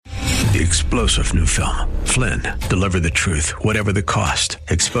The explosive new film, Flynn, deliver the truth, whatever the cost,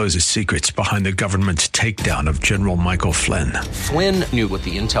 exposes secrets behind the government's takedown of General Michael Flynn. Flynn knew what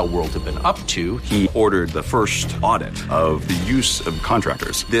the intel world had been up to. He ordered the first audit of the use of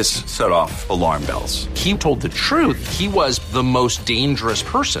contractors. This set off alarm bells. He told the truth. He was the most dangerous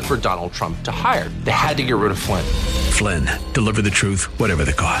person for Donald Trump to hire. They had to get rid of Flynn. Flynn, deliver the truth, whatever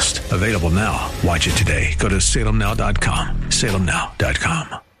the cost. Available now. Watch it today. Go to salemnow.com.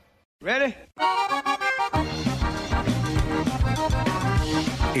 salemnow.com. Ready?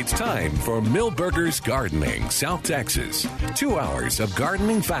 It's time for Millburgers Gardening, South Texas. 2 hours of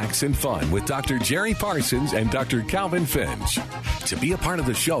gardening facts and fun with Dr. Jerry Parsons and Dr. Calvin Finch. To be a part of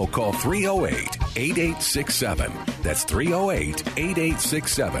the show, call 308-8867. That's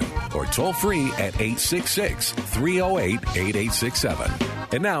 308-8867. Or toll free at 866-308-8867.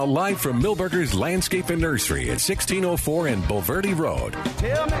 And now, live from Millburgers Landscape and Nursery at 1604 and Bulverde Road.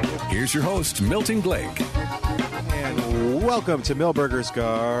 Here's your host, Milton Blake. And welcome to Millburgers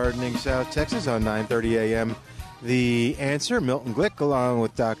Gardening, South Texas on 9:30 a.m. The Answer, Milton Glick, along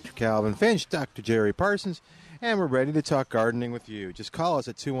with Dr. Calvin Finch, Dr. Jerry Parsons, and we're ready to talk gardening with you. Just call us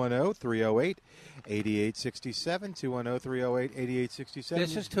at 210-308-8867, 210-308-8867.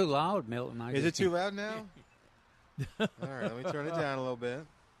 This is too loud, Milton. Is it too loud now? All right, let me turn it down a little bit.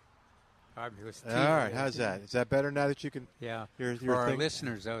 All right, how's that? Is that better now that you can hear your our thing?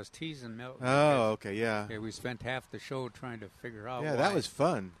 listeners, I was teasing Milton. Oh, okay, yeah. Okay, we spent half the show trying to figure out that was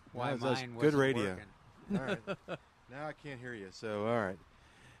fun. Why that was mine good wasn't radio. working. All right. Now I can't hear you, so all right.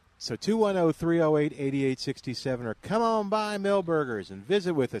 So 210-308-8867, or come on by Millburgers and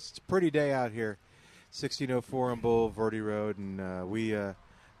visit with us. It's a pretty day out here, 1604 on Bulverde Road, and we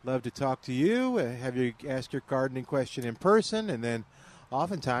love to talk to you, have you ask your gardening question in person, and then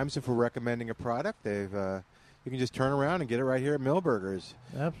oftentimes if we're recommending a product, you can just turn around and get it right here at Millburgers.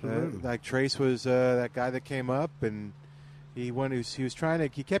 Absolutely. Like Trace was that guy that came up, and he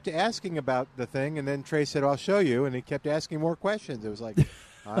kept asking about the thing, and then Trace said, "I'll show you," and he kept asking more questions. It was like,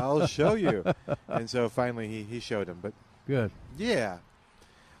 "I'll show you," and so finally he showed him. But good, yeah.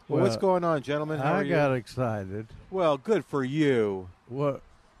 Well, what's going on, gentlemen? How are you? I got excited. Well, good for you. What?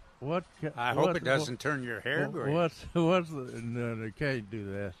 I hope it doesn't turn your hair green. No, they can't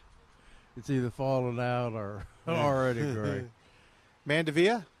do that. It's either falling out or already gray.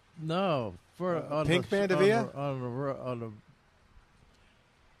 Mandevilla? No, pink Mandevilla on the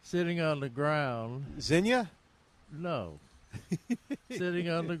sitting on the ground. Zinnia? No,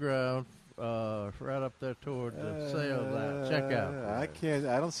 sitting on the ground, right up there toward the sales out checkout.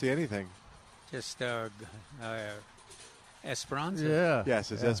 I don't see anything. Just Esperanza? Yeah.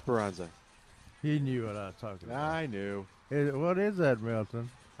 Yes, it's Esperanza. He knew what I was talking about. I knew. What is that,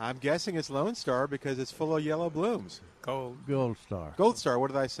 Milton? I'm guessing it's Lone Star because it's full of yellow blooms. Gold Star. Gold Star, what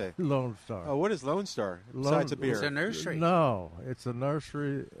did I say? Lone Star. Oh, what is Lone Star besides a beer? It's a nursery. No, it's a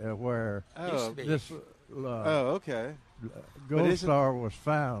nursery where this okay. Gold Star was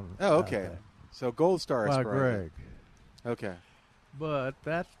found. Oh, okay. So Gold Star by Esperanza. Greg. Okay. But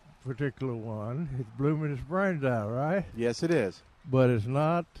that particular one, it's blooming its brains out, right? Yes, it is. But it's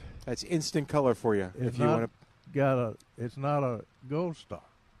not. That's instant color for you. If you want to. It's not a Gold Star.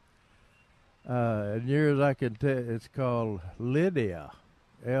 And near as I can tell, it's called Lydia,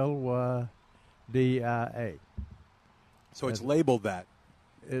 Lydia. So it's labeled that.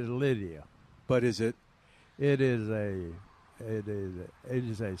 It's Lydia. But is it? It is a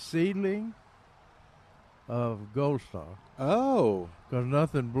seedling of Gold Star. Oh. Because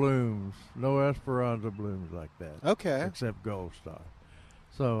nothing blooms, no Esperanza blooms like that. Okay. Except Gold Star.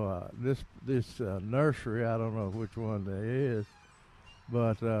 So this nursery, I don't know which one that is,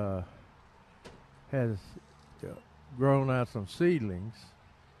 but has grown out some seedlings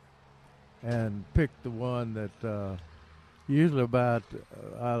and picked the one that usually about if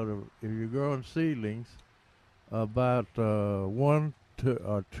you're growing seedlings, about 1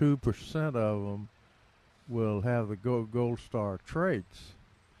 or 2% of them will have the Gold Star traits.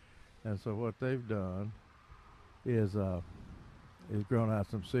 And so what they've done is grown out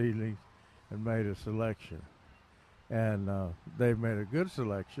some seedlings and made a selection. And they've made a good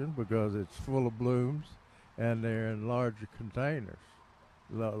selection because it's full of blooms and they're in larger containers.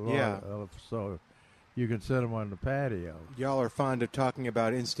 So you can set them on the patio. Y'all are fond of talking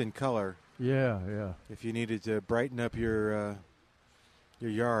about instant color. Yeah. If you needed to brighten up your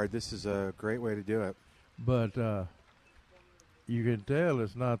yard, this is a great way to do it. But you can tell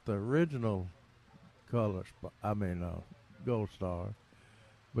it's not the original color, Gold Star,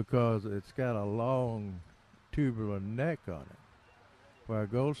 because it's got a long tubular neck on it, where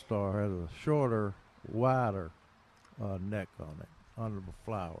Gold Star has a shorter, wider neck on it. under the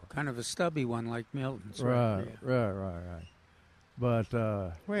flower. Kind of a stubby one like Milton's. Right. But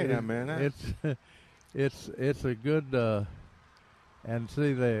wait a minute. It's a good and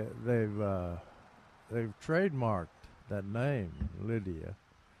see they've trademarked that name, Lydia,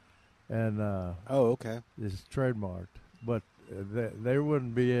 and okay, it's trademarked. But they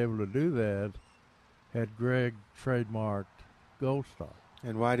wouldn't be able to do that had Greg trademarked Gold Star.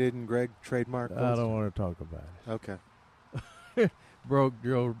 And why didn't Greg trademark Gold Star? I don't want to talk about it. Okay. Broke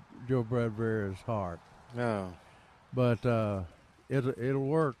Joe Bradbury's heart. No. But it'll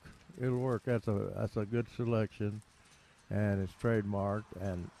work. It'll work. That's a good selection, and it's trademarked.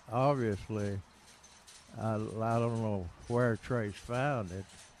 And obviously, I don't know where Trace found it,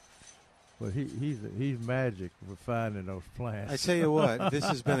 but he's magic with finding those plants. I tell you what, this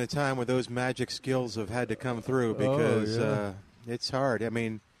has been a time where those magic skills have had to come through because it's hard. I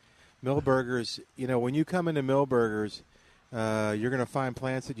mean, Milberger's. When you come into Milberger's, you're going to find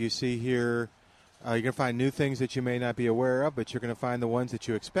plants that you see here. You're going to find new things that you may not be aware of, but you're going to find the ones that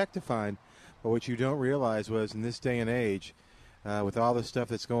you expect to find. But what you don't realize was in this day and age, with all the stuff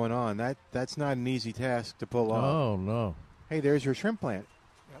that's going on, that's not an easy task to pull off. Oh, no. Hey, there's your shrimp plant.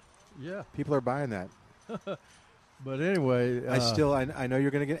 Yep. Yeah. People are buying that. But anyway. I know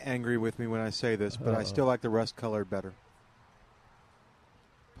you're going to get angry with me when I say this, but I still like the rust-colored better.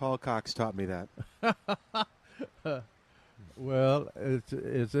 Paul Cox taught me that. Well,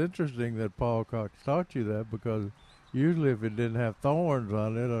 it's interesting that Paul Cox taught you that because usually if it didn't have thorns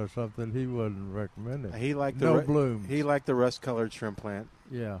on it or something, he wouldn't recommend it. He liked blooms. He liked the rust-colored shrimp plant.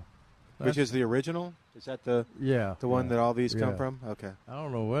 Yeah. Which is the original? Is that the one that all these come from? Okay. I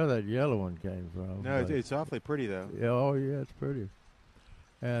don't know where that yellow one came from. No, it's awfully pretty, though. Yeah, oh, yeah, it's pretty.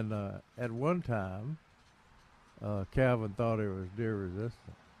 And at one time, Calvin thought it was deer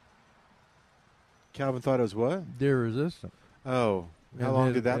resistant. Calvin thought it was what? Deer resistant. Oh, how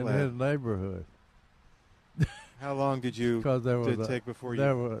long did that last? In his neighborhood. How long did you take before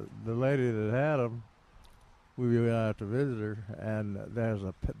you? The lady that had them, we went out to visit her, and there's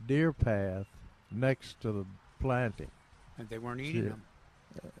a deer path next to the planting. And they weren't eating them.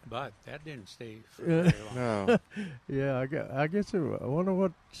 But that didn't stay for very long. No. Yeah, I guess I wonder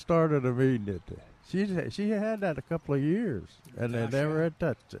what started them eating it. She had that a couple of years, and they never had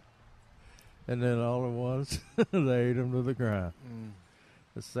touched it. And then all at once, they ate them to the ground. Mm.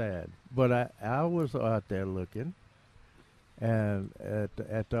 It's sad. But I was out there looking, and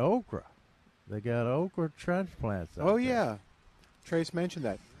at the okra. They got okra transplants out there. Yeah. Trace mentioned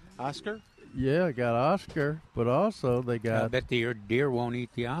that. Oscar? Yeah, I got Oscar, but also they got... I bet the deer won't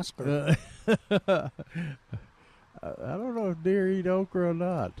eat the Oscar. I don't know if deer eat okra or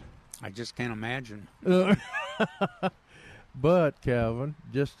not. I just can't imagine. But, Calvin,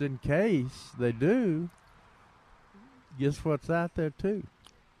 just in case they do, guess what's out there, too?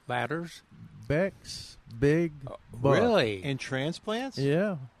 Ladders? Beck's Big Buck. Really? In transplants?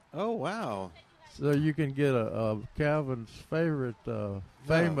 Yeah. Oh, wow. So you can get a Calvin's favorite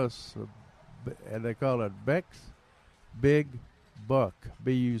famous, and they call it Beck's Big Buck,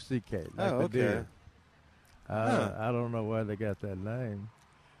 B-U-C-K. Like okay. Deer. I don't know why they got that name.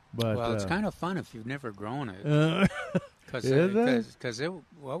 But, well, it's kind of fun if you've never grown it. Because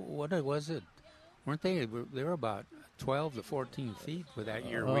what was it? Weren't they? They were about 12 to 14 feet with that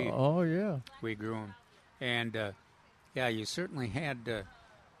year. We grew them, and you certainly had to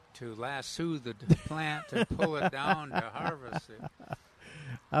lasso the plant and pull it down to harvest it.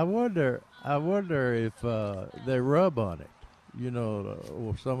 I wonder if they rub on it.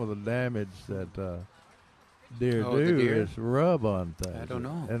 Some of the damage that deer do is rub on things. I don't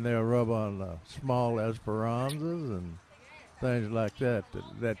know. And they'll rub on small esperanzas and things like that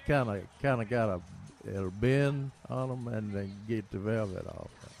kind of got a bend on them, and they get the velvet off,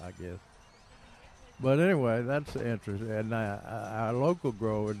 I guess. But anyway, that's interesting. And our local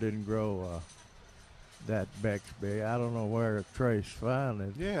grower didn't grow that Beck's Big. I don't know where Trace found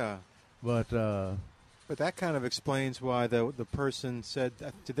it. Yeah. But that kind of explains why the person said.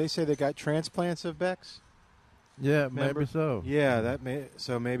 Did they say they got transplants of Beck's? Yeah, Remember? maybe so. Yeah,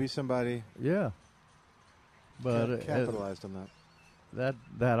 so maybe somebody. Yeah. But capitalized on that.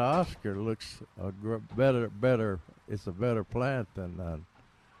 That Oscar looks better. It's a better plant than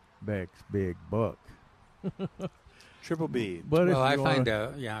Beck's Big Buck. Triple B. But I find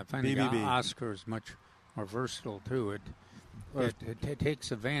the Oscar is much more versatile too. It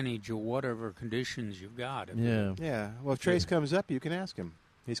takes advantage of whatever conditions you've got. Yeah. Well, if Trace comes up, you can ask him.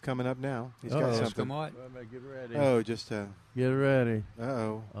 He's coming up now. He's got something. What? Get ready. Oh, just get ready.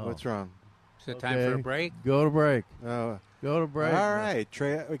 Uh-oh. What's wrong? Is it time for a break? Go to break. Oh. Go to break. All right,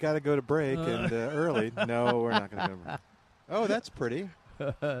 Trey. We got to go to break and early. No, we're not going to go to break. Oh, that's pretty.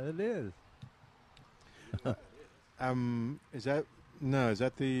 It is. Is that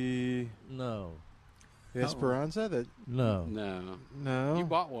the No. Esperanza? That No. no. You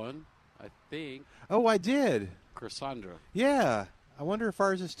bought one, I think. Oh, I did. Cassandra. Yeah. I wonder if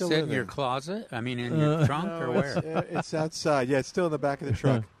ours is still Sit in living. your closet? I mean, in your trunk No, or where? It's outside. Yeah, it's still in the back of the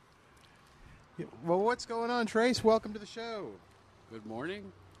truck. Yeah, well, what's going on, Trace? Welcome to the show. Good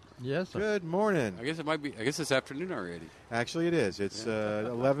morning. Yes, sir. Good morning. I guess it might be. I guess it's afternoon already. Actually, it is. It's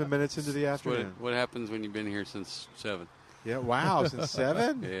 11 minutes into the That's afternoon. what happens when you've been here since 7? Yeah. Wow. Since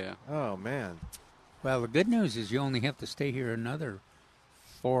 7? Yeah. Oh man. Well, the good news is you only have to stay here another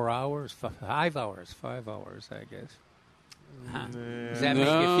 4 hours, 5 hours, I guess. Huh. Does that make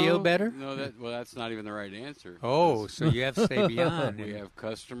you feel better? No, that's not even the right answer. Oh, so you have to stay beyond. We have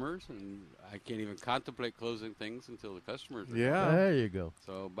customers, and I can't even contemplate closing things until the customers are Yeah. gone. There you go.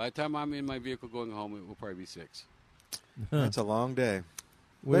 So by the time I'm in my vehicle going home, it will probably be 6. That's a long day.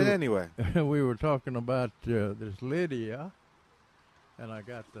 But anyway. We were talking about this Lydia, and I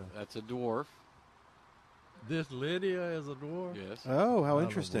got That's a dwarf. this Lydia is a dwarf? Yes. Oh, how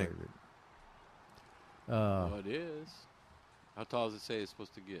interesting. It is. How tall does it say it's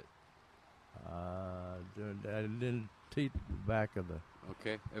supposed to get? I didn't teach the back of the...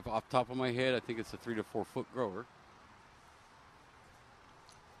 Okay. If off the top of my head, I think it's a 3 to 4 foot grower.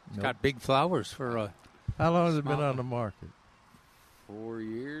 It's got big flowers for a... How long has it been small- on the market? 4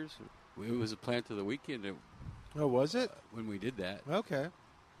 years. It was a plant of the weekend Oh, was it? when we did that. Okay.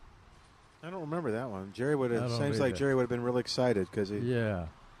 I don't remember that one. Jerry would have. I don't Seems like either. Jerry would have been really excited because Yeah.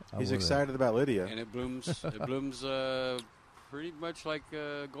 I he's would've. excited about Lydia. And it blooms. It blooms pretty much like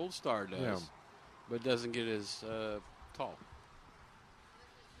Gold Star does, Yeah. but it doesn't get as tall.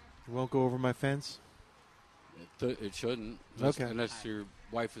 You won't go over my fence. It shouldn't. Okay. Unless your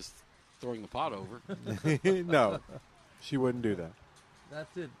wife is throwing the pot over. No, she wouldn't do that.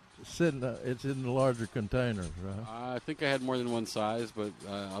 That's it. It's in the larger containers, right? I think I had more than one size, but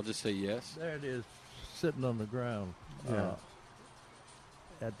I'll just say yes. There it is, sitting on the ground. Yeah.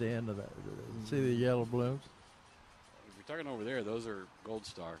 At the end of that. See the yellow blooms? If you're talking over there, those are Gold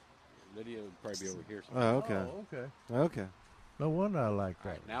Star. Lydia would probably be over here. Oh, okay. Okay. Okay. No wonder I like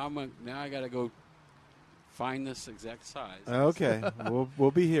that. All right, now I got to go find this exact size. Okay. we'll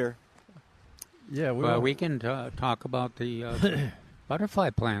be here. Yeah. we can talk about the butterfly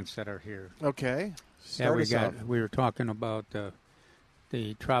plants that are here. Okay. We were talking about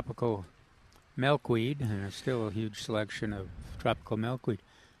the tropical milkweed, and there's still a huge selection of tropical milkweed.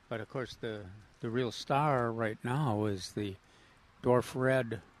 But, of course, the real star right now is the dwarf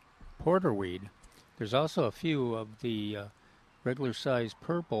red porterweed. There's also a few of the regular-sized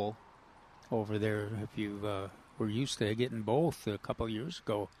purple over there, if you were used to getting both a couple years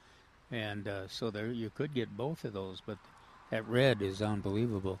ago. And so there you could get both of those, but that red is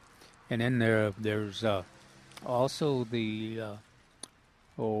unbelievable. And then there's also the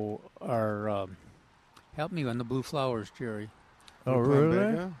help me on the blue flowers, Jerry. Oh,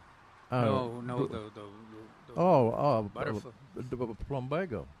 really? No, the butterfly. The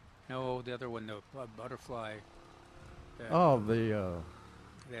plumbago. No, the other one, the butterfly.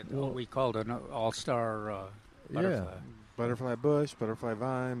 We called an all-star butterfly. Yeah. Butterfly bush, butterfly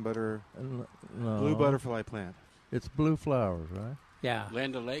vine, blue No. butterfly plant. It's blue flowers, right? Yeah.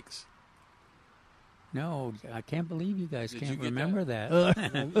 Land O'Lakes. No, I can't believe you guys Did can't you get remember that.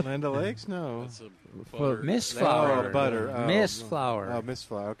 Land O'Lakes? No. That's a butter. Mist flower. Oh, butter. Oh, Mist flower. Oh, mist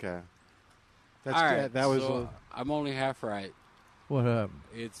flower. Okay. That's All right, that was. so I'm only half right. What happened?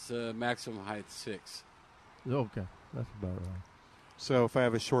 It's maximum height 6. Okay, that's about right. So if I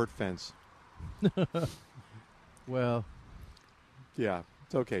have a short fence, Well, yeah,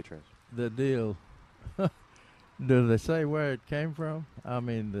 it's okay, Trace. the deal. Do they say where it came from? I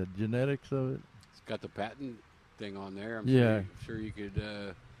mean, the genetics of it? It's got the patent thing on there. I'm Yeah. sure you could.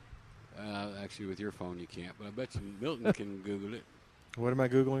 Actually, with your phone you can't, but I bet you Milton can Google it. What am I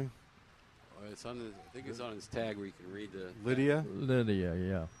googling? It's on. I think it's on his tag where you can read the Lydia. Lydia,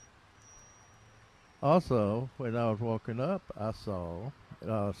 yeah. Also, when I was walking up, I saw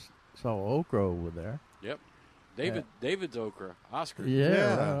okra over there. Yep. David's okra. Oscar.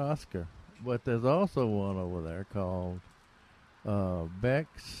 Yeah, right, Oscar. But there's also one over there called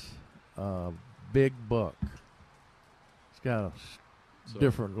Beck's Big Buck. It's got a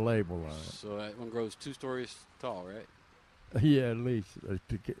different label on it. So that one grows 2 stories tall, right? Yeah, at least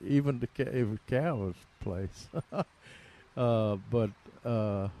even the cow's place. But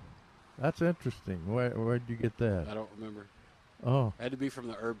that's interesting. Where'd you get that? I don't remember. Oh, It had to be from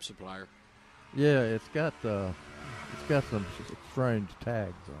the herb supplier. yeah, it's got some strange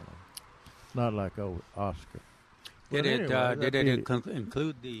tags on it. Not like Oscar. Did it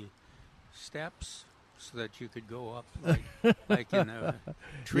include the steps so that you could go up like in a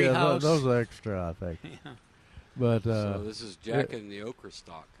treehouse? Yeah, those are extra, I think. Yeah. But so this is Jack and the okra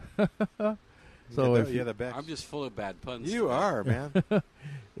stalk. So the Becks. I'm just full of bad puns. You are, man.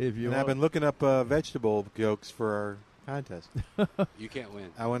 I've been looking up vegetable jokes for our contest. You can't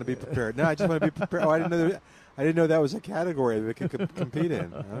win. I want to be prepared. No, I just want to be prepared. Oh, I didn't know that was a category that we could compete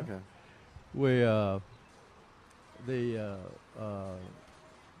in. Okay. This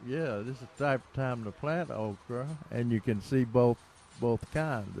is the type of time to plant okra, and you can see both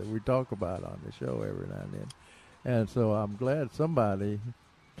kinds that we talk about on the show every now and then. And so I'm glad somebody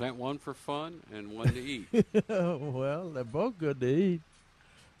plant one for fun and one to eat. Well, they're both good to eat.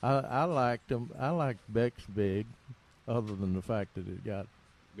 I liked them. I liked Beck's Big, other than the fact that it got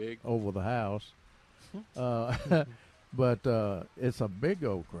big over the house. But it's a big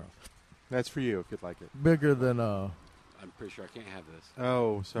okra. That's for you if you'd like it. Bigger than I'm pretty sure I can't have this.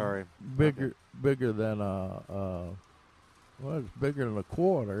 Oh, sorry. Bigger than well, it's bigger than a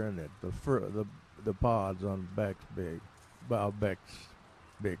quarter, isn't it? The pods on Beck's Big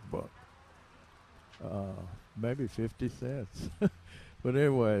book. Maybe 50 cents. But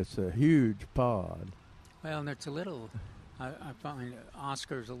anyway, it's a huge pod. Well, and it's a little. I find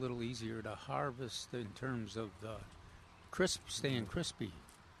Oscar's a little easier to harvest in terms of the staying crispy.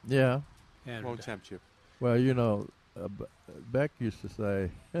 Yeah. And won't tempt you. Well, Beck used to say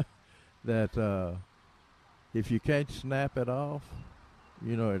that if you can't snap it off,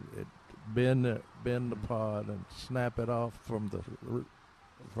 bend the pod and snap it off from the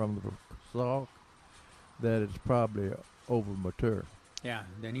stalk, that it's probably over mature. Yeah,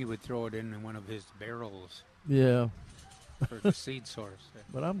 then he would throw it in one of his barrels. Yeah. For the seed source.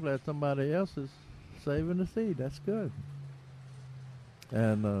 But I'm glad somebody else is saving the seed. That's good.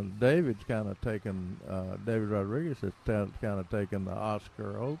 And David's kind of taken, David Rodriguez has kind of taken the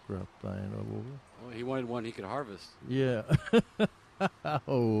Oscar okra thing over. Well, he wanted one he could harvest. Yeah.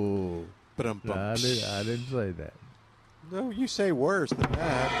 Oh. No, I didn't say that. No, you say worse than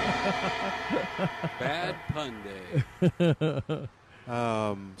that. Bad pun day.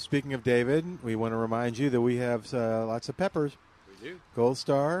 Speaking of David, we want to remind you that we have lots of peppers. We do. Gold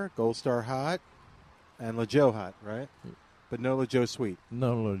Star Hot, and LaJoe Hot, right? But no LaJoe Sweet.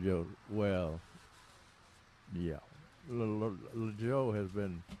 No LaJoe. Well, yeah. LaJoe has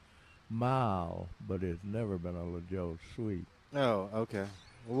been mild, but it's never been a LaJoe Sweet. Oh, okay.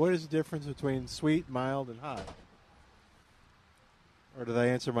 Well, what is the difference between sweet, mild, and hot? Or did I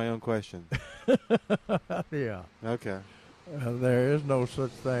answer my own question? Yeah. Okay. There is no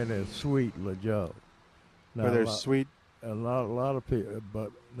such thing as sweet LaJoe. Now, there's sweet. A lot of people,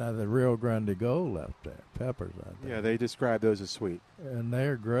 but now the Rio Grande Gold left there, peppers, I think. Yeah, they describe those as sweet. And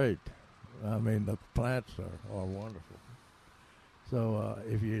they're great. I mean, the plants are wonderful. So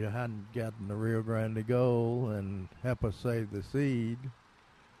if you hadn't gotten the Rio Grande Gold and help us save the seed,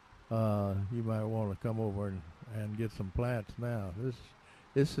 you might want to come over and get some plants now.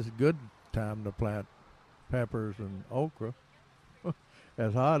 This is a good time to plant peppers and okra,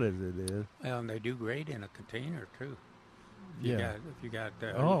 as hot as it is. Well, and they do great in a container too. Yeah. If you got.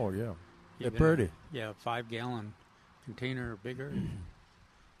 Oh yeah, they're pretty. 5-gallon container or bigger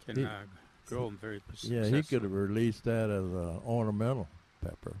can grow them very successfully. Yeah, he could have released that as an ornamental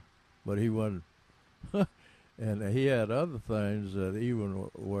pepper, but he wasn't. And he had other things that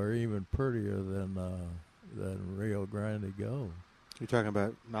were even prettier than Rio Grande Gold. You're talking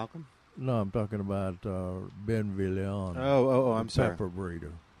about Malcolm? No, I'm talking about Ben Villion. Oh, I'm sorry. Pepper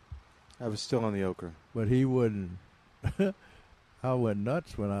breeder. I was still on the okra. But he wouldn't. I went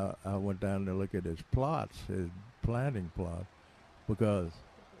nuts when I went down to look at his plots, his planting plot, because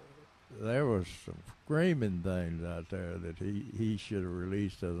there was some screaming things out there that he should have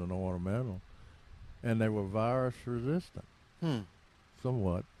released as an ornamental. And they were virus resistant,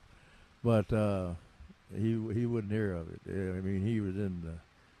 somewhat. But he wouldn't hear of it. I mean, he was in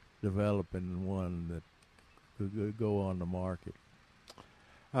developing one that could go on the market.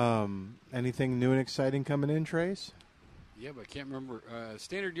 Anything new and exciting coming in, Trace? Yeah, but I can't remember.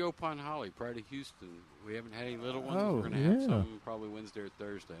 Standard Yopon Holly, prior to Houston. We haven't had any little ones. Oh, We're going to have some probably Wednesday or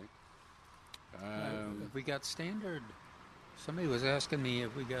Thursday. If we got standard, somebody was asking me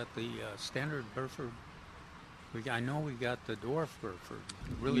if we got the standard Burford. I know we got the dwarf Burford,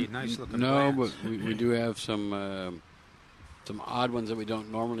 really nice looking plants. But we do have some odd ones that we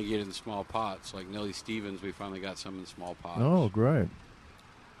don't normally get in small pots, like Nellie Stevens. We finally got some in small pots. Oh, great!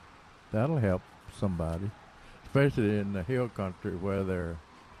 That'll help somebody, especially in the hill country where they're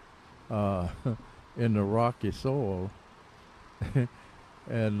in the rocky soil,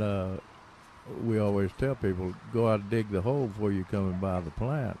 and we always tell people, go out and dig the hole before you come and buy the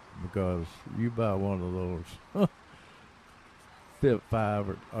plant, because you buy one of those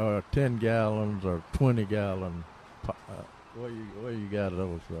 5 or 10 gallons or 20 gallon. Where you got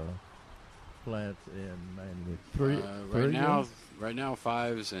those plants in mainly? Right now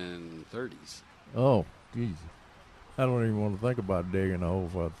 5s and 30s. Oh, geez. I don't even want to think about digging a hole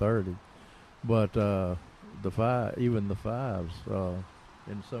for a 30. But even the 5s,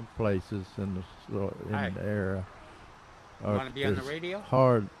 in some places in the area. You want to be on the radio?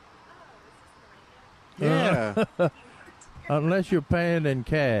 Hard. Yeah. Unless you're paying in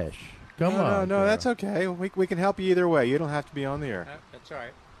cash. Come on. No, that's okay. We can help you either way. You don't have to be on the air. That's all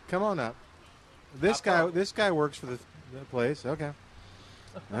right. Come on up. This guy works for the place. Okay.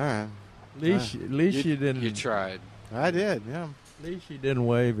 All right. At least you didn't. You tried. I did, yeah. At least you didn't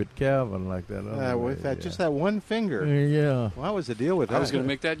wave at Calvin like that. With that, just that one finger. Yeah. Well, what was the deal with that? I was going to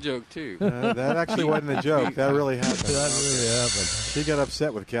make that joke, too. That actually wasn't a joke. That really happened. That really happened. He got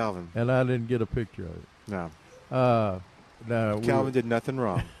upset with Calvin. And I didn't get a picture of it. No. Calvin did nothing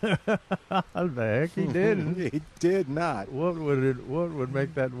wrong. The heck he didn't. He did not. What would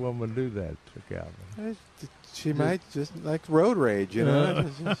make that woman do that to Calvin? She might just like road rage, you know.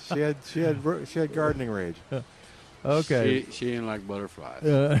 She had gardening rage. Okay. She didn't like butterflies.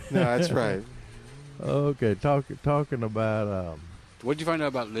 No, that's right. Okay, talking about. What did you find out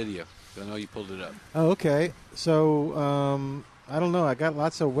about Lydia? I know you pulled it up. Oh, okay. So I don't know. I got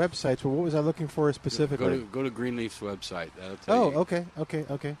lots of websites, but what was I looking for specifically? Go to Greenleaf's website. That'll tell you.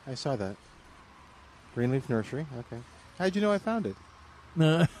 Okay. I saw that. Greenleaf Nursery. Okay. How'd you know I found it?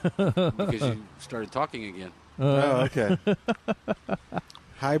 Because you started talking again. Oh, okay.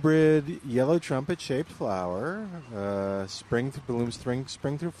 Hybrid yellow trumpet-shaped flower, blooms spring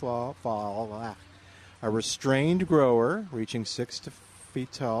through fall. A restrained grower, reaching 6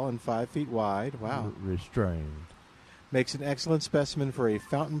 feet tall and 5 feet wide. Wow. Restrained. Makes an excellent specimen for a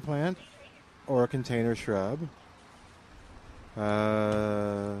fountain plant or a container shrub.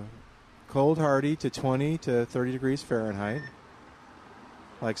 Cold hardy to 20 to 30 degrees Fahrenheit.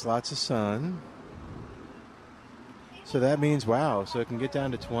 Likes lots of sun. So that means, wow, so it can get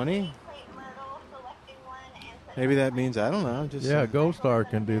down to 20? Maybe that means, I don't know. Gold Star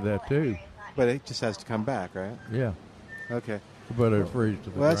can do that too. But it just has to come back, right? Yeah. Okay. But it'll freeze to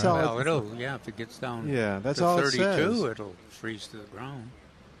the ground. That's all if it gets down that's to all 32, it says. it'll freeze to the ground.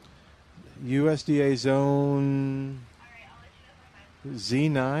 USDA Zone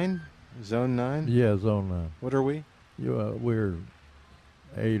Z9? Zone 9? Yeah, Zone 9. What are we? We're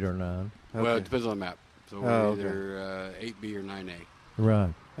 8 or 9. Okay. Well, it depends on the map. So we're either 8B or 9A.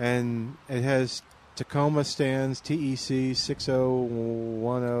 Right. And it has Tacoma stands TEC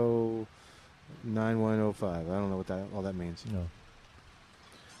 60109105. I don't know what all that means. No.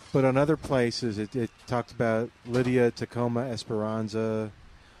 But on other places, it talked about Lydia Tacoma Esperanza.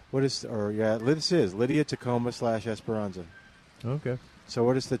 This is Lydia Tacoma /Esperanza. Okay. So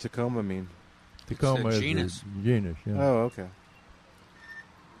what does the Tacoma mean? Tacoma it's a is genus. Genus, yeah. Oh, okay.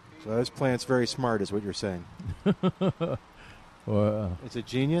 So this plant's very smart, is what you're saying. Well, it's a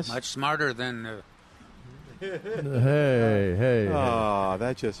genius? Much smarter than the... Hey. Oh,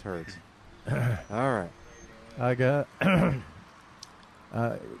 that just hurts. All right. I got...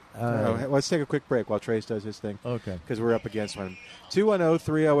 let's take a quick break while Trace does his thing. Okay. Because we're up against one.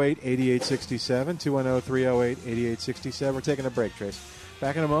 210-308-8867. 210-308-8867. We're taking a break, Trace.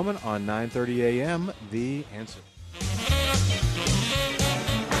 Back in a moment on 9:30 a.m. The Answer.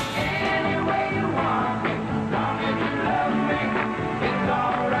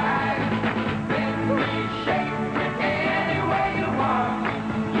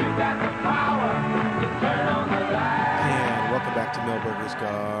 Millburgers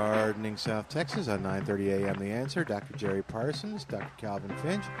Gardening, South Texas on 9:30 a.m. The Answer. Dr. Jerry Parsons, Dr. Calvin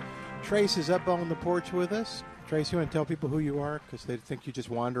Finch. Trace is up on the porch with us. Trace, you want to tell people who you are? Because they think you just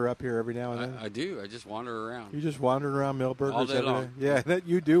wander up here every now and then. I do. I just wander around. You just wander around Millburgers all day every long. day? Yeah, that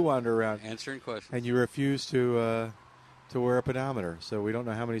you do wander around. Answering questions. And you refuse to wear a pedometer, so we don't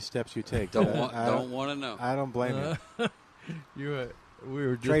know how many steps you take. Don't want to know. I don't blame you.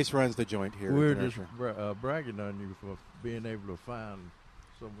 Trace runs the joint here. We were just bragging on you for being able to find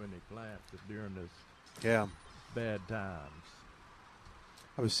so many plants during this bad times.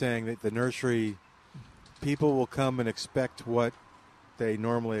 I was saying that the nursery people will come and expect what they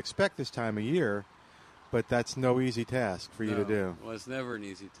normally expect this time of year, but that's no easy task for you to do. Well, it's never an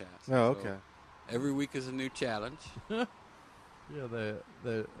easy task. Oh, okay. So every week is a new challenge. Yeah,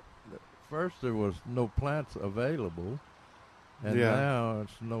 the first there was no plants available. And now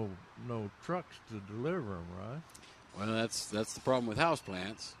it's no trucks to deliver them, right? Well, that's the problem with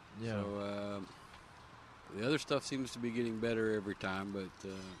houseplants. Yeah. So the other stuff seems to be getting better every time, but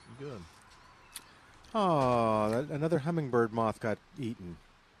good. Oh, another hummingbird moth got eaten.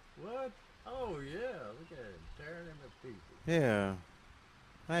 What? Oh, yeah. Look at him tearing him to pieces. Yeah.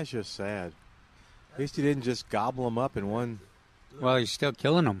 That's just sad. At least he didn't just gobble them up in one. Well, he's still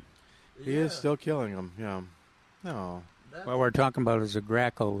killing them. He is still killing them, yeah. No. What we're talking about is a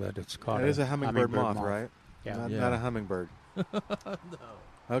grackle that it's called. It is a hummingbird moth, right? Yeah. Not a hummingbird. No.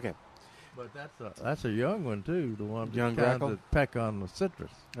 Okay. But that's a young one, too, the one Young that grackle? peck on the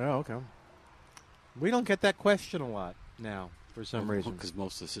citrus. Oh, okay. We don't get that question a lot now for some reason. Because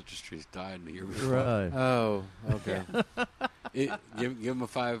most of the citrus trees died the year before. Right. Oh, okay. Give them a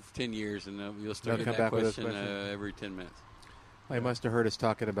 5-10 years, and you'll start They'll getting come that back with this question question. every 10 minutes. Well, he must have heard us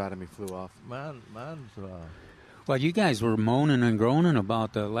talking about him. He flew off. Mine's Well, you guys were moaning and groaning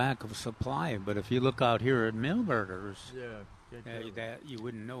about the lack of supply, but if you look out here at Millburgers, that you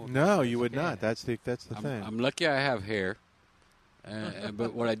wouldn't know. No, you would not. That's the thing. I'm lucky I have hair,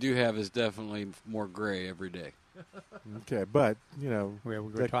 but what I do have is definitely more gray every day. Okay, but, we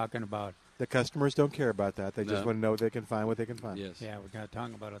were talking about. The customers don't care about that. They just want to know they can find what they can find. Yes. Yeah, we're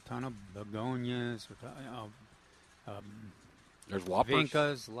talking about a ton of begonias. There's whoppers.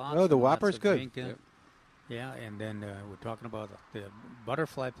 Vincas, lots. Oh, the and whopper's lots of good. Vinca. Yep. Yeah, and then we're talking about the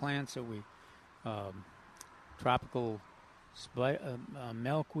butterfly plants that we tropical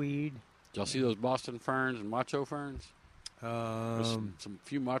milkweed. Did y'all see those Boston ferns and macho ferns? There's some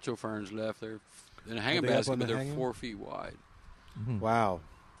few macho ferns left. They're in a hanging basket, but they're 4 feet wide. Mm-hmm. Wow.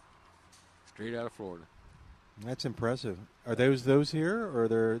 Straight out of Florida. That's impressive. Are those here, or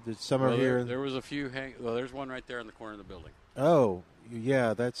there's some are here? There was a few. There's one right there in the corner of the building. Oh,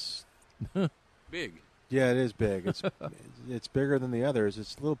 yeah, that's big. Yeah, it is big. It's bigger than the others.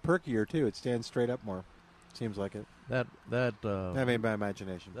 It's a little perkier too. It stands straight up more. Seems like it. That may be my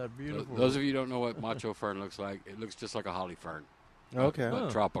imagination. That beautiful. Those of you who don't know what macho fern looks like, it looks just like a holly fern. Okay.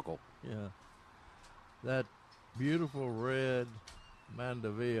 But tropical. Yeah. That beautiful red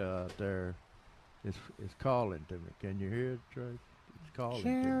mandevilla out there is calling to me. Can you hear it, Trace? It's calling to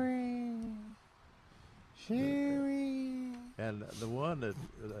me. Sherry. And the one that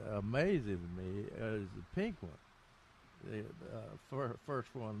amazes me is the pink one. The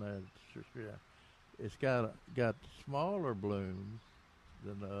first one there. It's got smaller blooms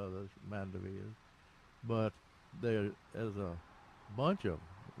than the other mandevillas, but there's a bunch of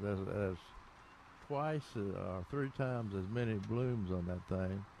them. There's twice or 3 times as many blooms on that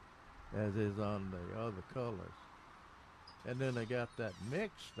thing as is on the other colors. And then they got that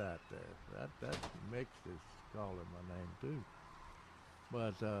mixed out there. That mixed is calling my name too.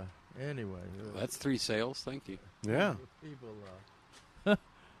 But anyway, that's 3 sales. Thank you. Yeah.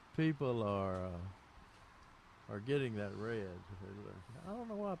 People are getting that red. I don't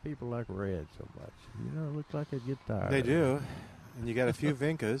know why people like red so much. It looks like they get tired. They do. And you got a few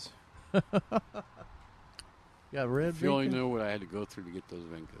Vincas. Got red If you only know what I had to go through to get those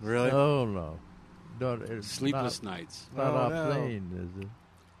Vincas. Really? Oh, no. Sleepless nights. Not obscene, is it?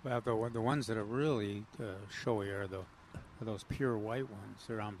 Well, the ones that are really showy are those pure white ones.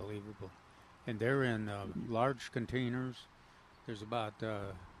 They're unbelievable. And they're in large containers. There's about,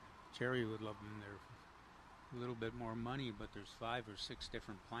 Jerry would love them. They're a little bit more money, but there's 5 or 6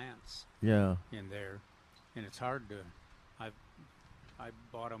 different plants in there. And it's hard to, I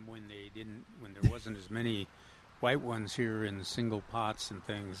bought them when there wasn't as many white ones here in the single pots and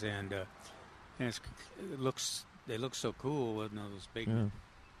things. And they look so cool in those big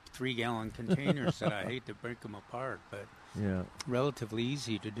 3-gallon containers that I hate to break them apart, but relatively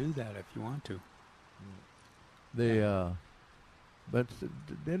easy to do that if you want to. But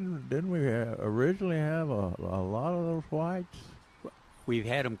didn't we originally have a lot of those whites? We've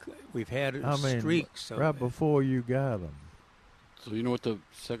had streaks. Right before you got them. So you know what the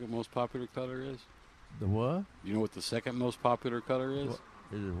second most popular color is? The what? You know what the second most popular color is?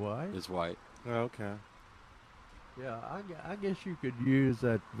 Is it white? It's white. Oh, okay. Yeah, I guess you could use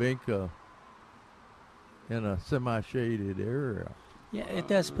that Vinca in a semi-shaded area. Yeah, it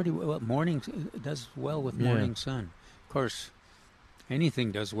does pretty well. It does well with morning sun. Of course,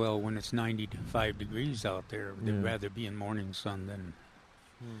 anything does well when it's 95 degrees out there. They'd rather be in morning sun than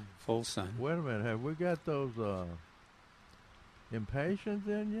full sun. Wait a minute. Have we got those impatiens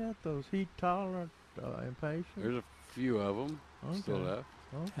in yet? Those heat-tolerant impatiens? There's a few of them still left.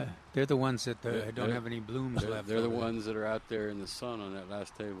 Okay. They're the ones that don't have any blooms left. They're the ones that are out there in the sun on that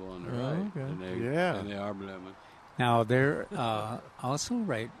last table on the right. Okay. And they are blooming. Now, they're also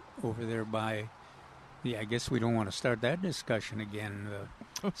right over there by, I guess we don't want to start that discussion again,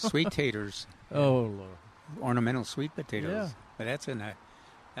 sweet taters. Oh, Lord. Ornamental sweet potatoes. Yeah. But that's in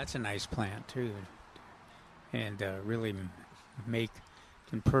That's a nice plant too, and really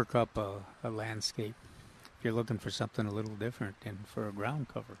can perk up a landscape if you're looking for something a little different than for a ground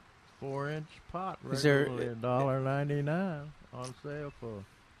cover. 4-inch pot regularly $1.99 on sale for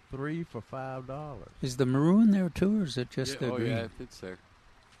 3 for $5. Is the maroon there too, or is it just the green? Yeah, it's there.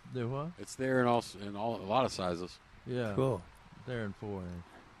 The what? It's there in a lot of sizes. Yeah, cool. They're in 4-inch,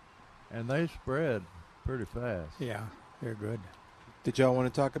 and they spread pretty fast. Yeah, they're good. Did y'all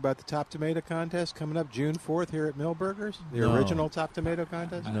want to talk about the Top Tomato Contest coming up June 4th here at Millburgers? The original Top Tomato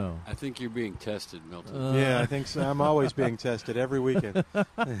Contest? No. I think you're being tested, Milton. Yeah, I think so. I'm always being tested every weekend.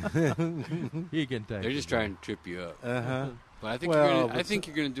 He can take. They're just trying to trip you up. Uh-huh. But I think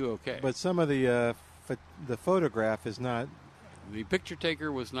you're going to do okay. But some of the photograph is not. The picture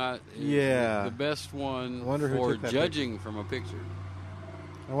taker was not the best one for judging from a picture.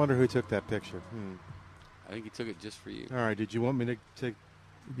 I wonder who took that picture. I think he took it just for you. All right. Did you want me to?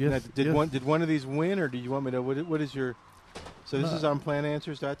 Yes, did one of these win, or do you want me to? What is your? So this is on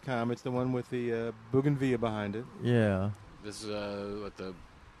plantanswers.com. It's the one with the bougainvillea behind it. Yeah. This is the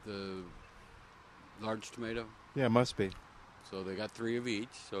large tomato. Yeah, it must be. So they got 3 of each.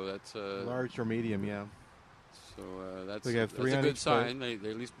 So that's large or medium. Yeah. So that's a good sign. They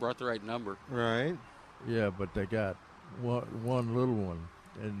at least brought the right number. Right. Yeah, but they got one little one.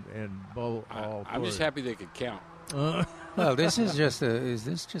 And both. I'm just happy they could count. Well, this is just is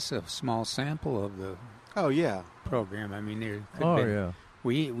this just a small sample of the? Oh yeah. Program. I mean, there could be. Yeah.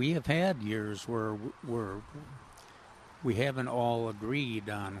 We have had years where we haven't all agreed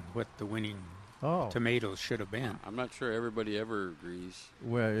on what the winning tomatoes should have been. I'm not sure everybody ever agrees.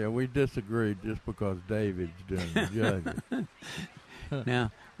 Well, yeah, we disagreed just because David's doing the judging.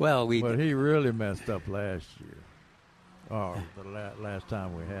 But he really messed up last year. The last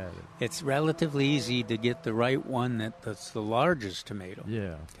time we had it. It's relatively easy to get the right one that's the largest tomato.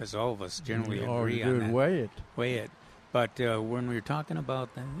 Yeah. Because all of us generally all agree you on do that. is weigh it. But when we're talking about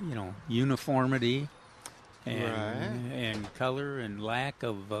uniformity and color and lack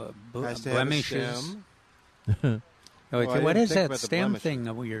of blemishes. What is that stem thing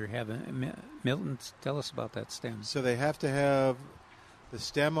that we're having? Milton, tell us about that stem. So they have to have. The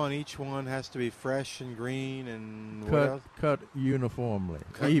stem on each one has to be fresh and green and cut uniformly.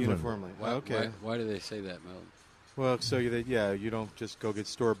 Uniformly. Okay. Why do they say that, Mel? Well, so you don't just go get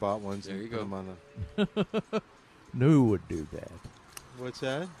store-bought ones and put them on the. Who would do that? What's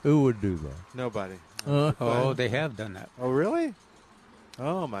that? Who would do that? Nobody. They have done that. Oh, really?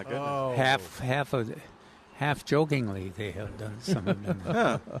 Oh my goodness. Half jokingly, they have done some of them.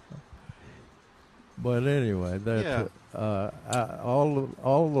 Huh. But anyway, that's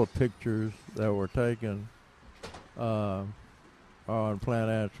all the pictures that were taken are on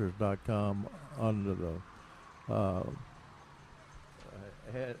plantanswers.com under the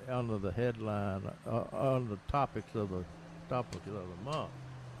headline on the topics of the month,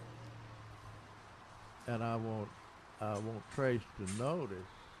 and I won't trace to notice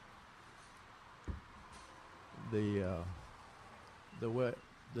the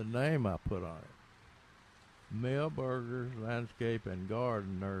name I put on it. Millburgers Landscape and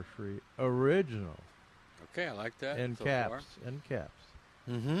Garden Nursery Original. Okay, I like that. In caps.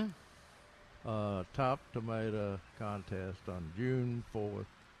 Mm-hmm. Top Tomato Contest on June 4th,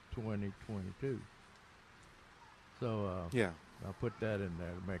 2022. So I'll put that in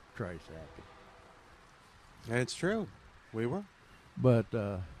there to make Trace happy. And it's true. We were. But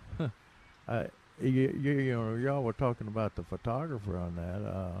y'all were talking about the photographer on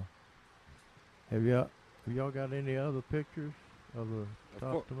that. Have y'all got any other pictures of the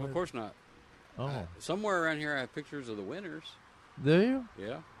top tomato? Of course not. Oh. Somewhere around here I have pictures of the winners. Do you?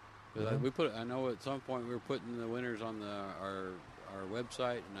 Yeah. I know at some point we were putting the winners on our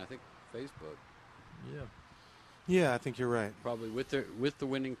website and I think Facebook. Yeah. Yeah, I think you're right. Probably with the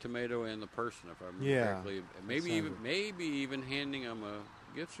winning tomato and the person, if I remember correctly. Maybe even handing them a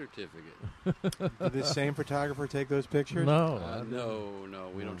gift certificate. Did this same photographer take those pictures? No. No,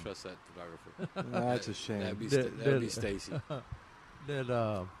 we don't trust that photographer. That's a shame. That'd be Stacy.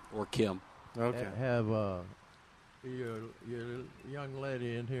 Or Kim. Okay. Have your young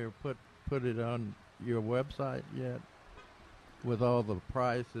lady in here put it on your website yet with all the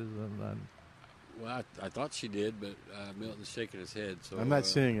prices and well, I thought she did, but Milton's shaking his head. So I'm not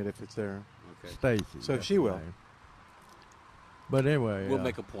seeing it if it's there. Okay. Stacy. So she will. But anyway, we'll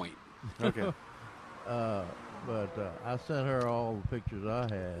make a point. Okay. But I sent her all the pictures I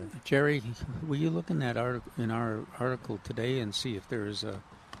had. Jerry, will you look in that in our article today and see if there's a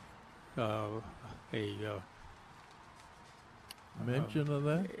mention of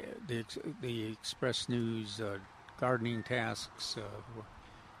that? The Express News gardening tasks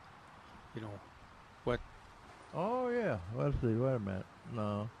what? Oh, yeah. Let's see. Wait a minute.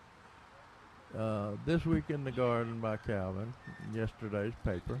 No. This Week in the Garden by Calvin, yesterday's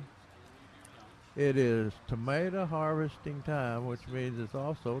paper. It is tomato harvesting time, which means it's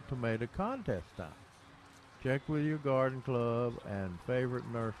also tomato contest time. Check with your garden club and favorite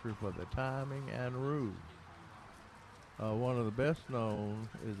nursery for the timing and rules. One of the best known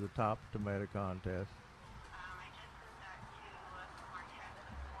is the Top Tomato Contest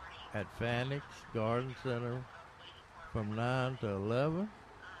at Fanix Garden Center from 9 to 11.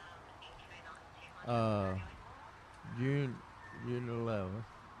 June 11th.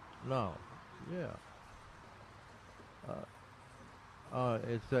 No, yeah.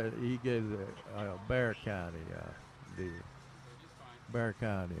 It's that he gave the Bear County, the Bear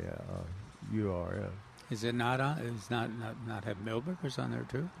County URL. Is it not on? Is not have Milberger's on there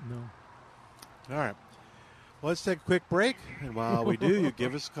too? No. All right. Well, let's take a quick break, and while we do, you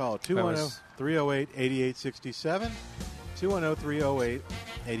give us a call, 210-308-8867,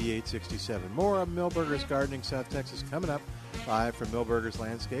 210-308-8867. More of Milberger's Gardening South Texas coming up, live from Milberger's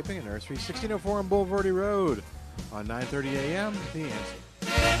Landscaping and Nursery, 1604 on Boulevardy Road on 9:30 a.m. The Answer.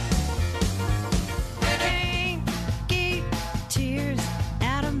 Can't keep tears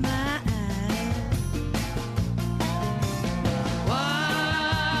out of my eyes.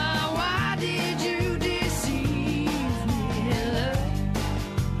 Why did you deceive me,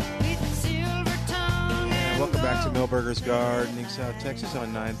 love, with silver tongue and Welcome back to gold Milberger's Gardening South Texas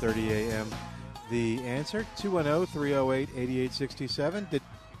on 9:30 a.m. The Answer, 210-308-8867. Did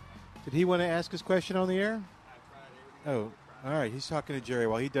he want to ask his question on the air? Oh, all right. He's talking to Jerry.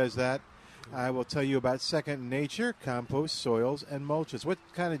 While he does that, I will tell you about Second Nature, compost, soils, and mulches. What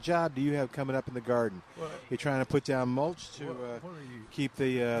kind of job do you have coming up in the garden? You're trying to put down mulch to keep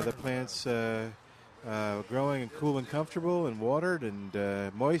the plants growing and cool and comfortable and watered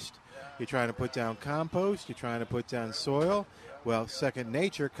and moist. You're trying to put down compost. You're trying to put down soil. Well, Second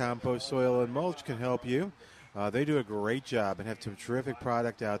Nature, compost, soil, and mulch can help you. They do a great job and have some terrific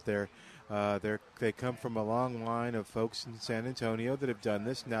product out there. They come from a long line of folks in San Antonio that have done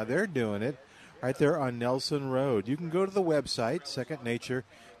this. Now they're doing it right there on Nelson Road. You can go to the website, Second Nature,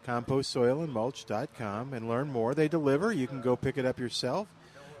 compostsoilandmulch.com, and learn more. They deliver. You can go pick it up yourself.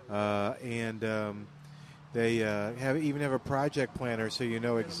 They even have a project planner so you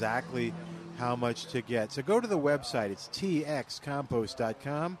know exactly how much to get. So go to the website. It's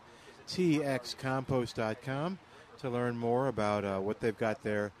txcompost.com, txcompost.com, to learn more about what they've got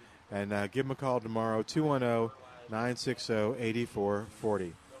there. And give them a call tomorrow,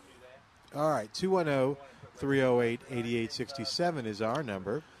 210-960-8440. All right, 210-308-8867 is our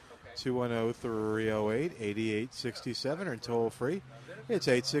number, 210-308-8867, or toll-free. It's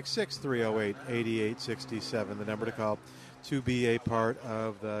 866-308-8867, the number to call to be a part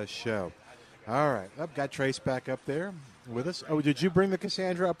of the show. All right, I've got Trace back up there with us. Oh, did you bring the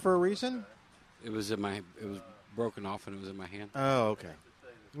Cassandra up for a reason? It was broken off and it was in my hand. Oh, okay.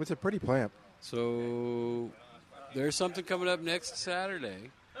 It's a pretty plant. So there's something coming up next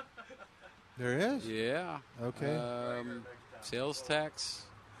Saturday. There is? Yeah. Okay. Sales tax.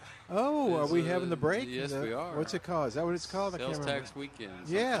 Oh, are we having the break? Yes, we are. What's it called? Is that what it's called? Sales tax weekend.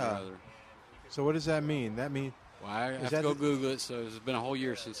 Yeah. So what does that mean? That means... Well, I have to go Google it. So it's been a whole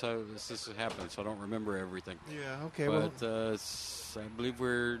year since this has happened, so I don't remember everything. Yeah, okay. But I believe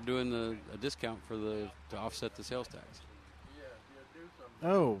we're doing a discount to offset the sales tax.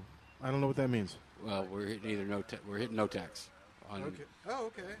 Oh, I don't know what that means. Well, we're hitting no tax on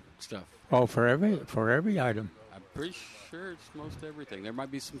stuff. Oh, for every item. I'm pretty sure it's most everything. There might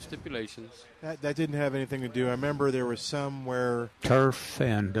be some stipulations. That didn't have anything to do. I remember there was some where turf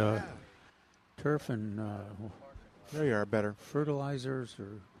and there you are, better fertilizers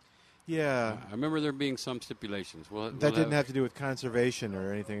or. Yeah, I remember there being some stipulations. That didn't have to do with conservation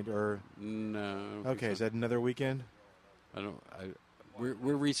or anything, or no. Okay, is that another weekend?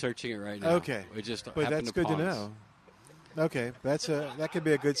 We're researching it right now. Okay, but that's good to know. Okay, that could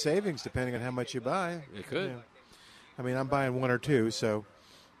be a good savings depending on how much you buy. It could. Yeah. I mean, I'm buying one or two, so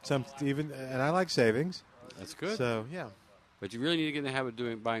and I like savings. That's good. So yeah, but you really need to get in the habit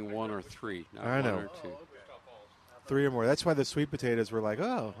of buying one or three, not I know. one or two. 3 or more. That's why the sweet potatoes were like,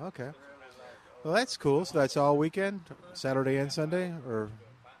 oh, okay. Well, that's cool. So that's all weekend, Saturday and Sunday, or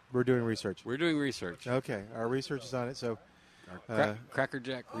we're doing research? We're doing research. Okay, our research is on it. So our Cracker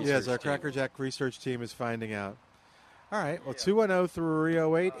Jack research yes, our Cracker Jack research team is finding out. All right. Well,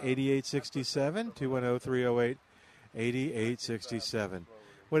 210-308-8867, 210-308-8867.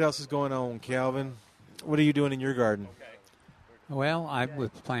 What else is going on, Calvin? What are you doing in your garden? Well, I was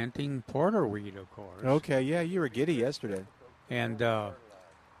planting porterweed, of course. Okay, yeah, you were giddy yesterday. And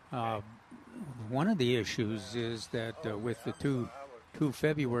one of the issues is that with the two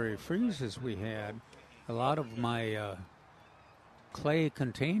February freezes we had, a lot of my clay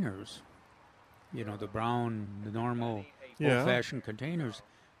containers, the brown, the normal old-fashioned containers,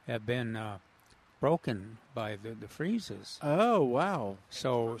 have been broken by the freezes. Oh, wow!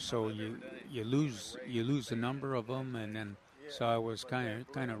 So you lose a number of them, and then so I was kind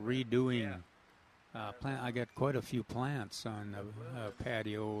of redoing. I got quite a few plants on the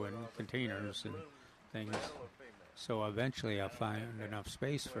patio and containers and things. So eventually I'll find enough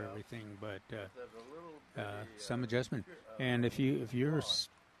space for everything, but some adjustment. And if you're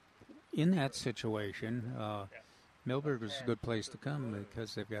in that situation, Milberger's is a good place to come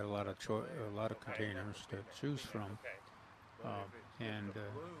because they've got a lot of containers to choose from, and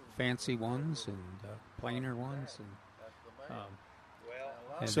fancy ones and plainer ones.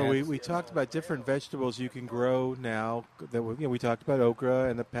 And so we talked about different vegetables you can grow now. That we talked about okra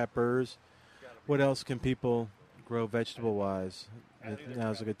and the peppers. What else can people grow vegetable-wise?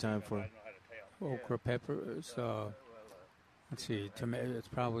 Now's a good time for okra, peppers. Let's see, tomato. It's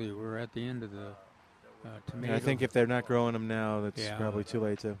probably we're at the end of the tomato. I think if they're not growing them now, that's probably too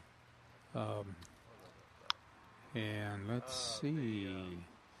late to. And let's see.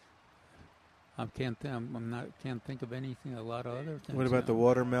 Can't think of anything. A lot of other things. What about the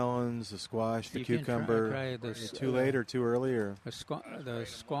watermelons, the squash, the cucumber? Try this, too late or too early, or the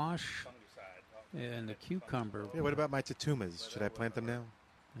squash and the cucumber. Yeah. What about my tatumas? Should I plant them now?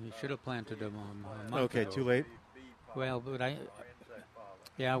 You should have planted them a month Okay, ago. Too late. Well, but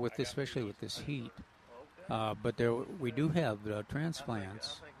especially with this heat. But we do have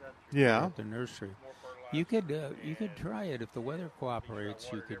transplants. Yeah. At the nursery. You could try it if the weather cooperates.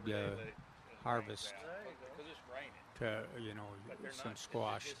 You could harvest some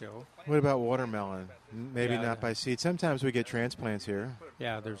squash still. What about watermelon? Maybe not by seed. Sometimes we get transplants here.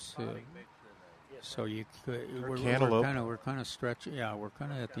 Yeah, there's. So you could. Cantaloupe. We're kind of stretching. Yeah, we're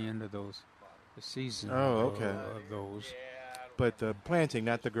kind of at the end of the season. Oh, okay. Of those. But the planting,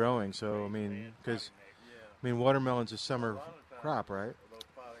 not the growing. So watermelon's a summer crop, right?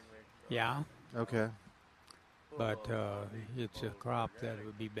 Yeah. Okay. But it's a crop that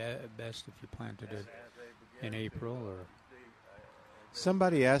would be best if you planted it in April or.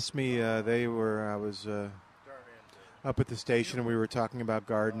 Somebody asked me. I was up at the station and we were talking about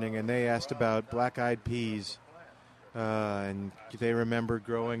gardening, and they asked about black-eyed peas, and they remembered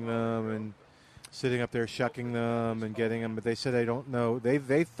growing them and sitting up there shucking them and getting them. But they said they don't know.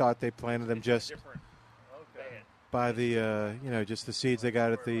 They thought they planted them just by the just the seeds they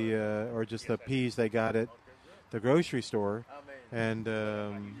got at the or just the peas they got at the grocery store, and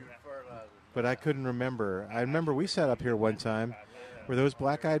but I couldn't remember. I remember we sat up here one time. Were those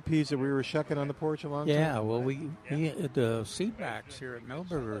black-eyed peas that we were shucking on the porch a long time? Yeah, well, we at the seed banks here at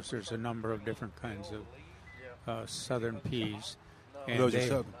Milberger's, there's a number of different kinds of southern peas,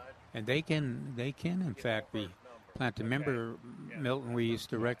 and they can in fact be planted. Remember, Milton, we used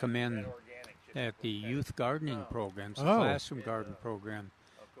to recommend at the youth gardening programs, the classroom garden program.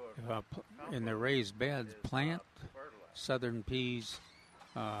 In the raised beds, plant southern peas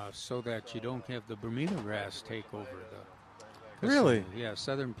so that you don't have the Bermuda grass take over Really? Yeah,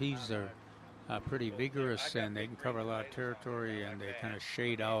 southern peas are pretty vigorous, and they can cover a lot of territory, and they kind of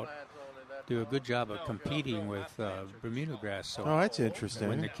shade out, do a good job of competing with Bermuda grass. So that's interesting.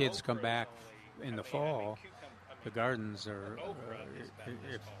 When the kids come back in the fall, the gardens are,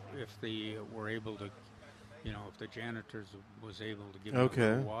 if they were able to, if the janitors was able to give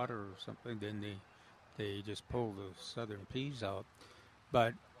them water or something, then they just pull the southern peas out.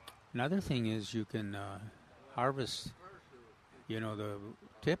 But another thing is you can harvest.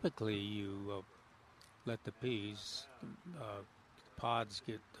 Typically you let the peas, pods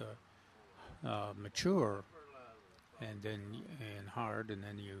get mature, and hard, and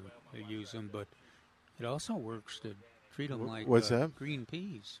then you use them. But it also works to treat them like green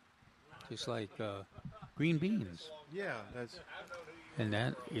peas, just like green beans. Yeah, that's. And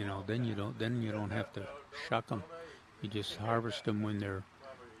that then you don't have to shuck them. You just harvest them when they're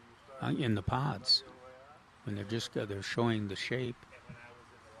in the pods. When they're showing the shape,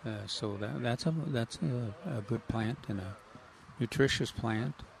 so that's a good plant and a nutritious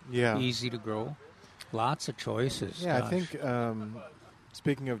plant. Yeah, easy to grow, lots of choices. Yeah, gosh. I think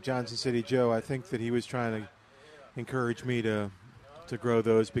speaking of Johnson City Joe, I think that he was trying to encourage me to grow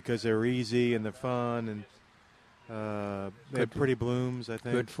those because they're easy and they're fun and they have pretty blooms. I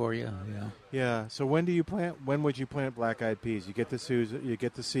think good for you. Yeah. Yeah. So when do you plant? When would you plant black-eyed peas? You get the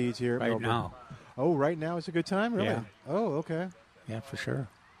seeds here right now. Oh, right now is a good time, really? Yeah. Oh, okay. Yeah, for sure.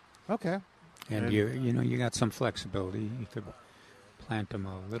 Okay. And you got some flexibility. You could plant them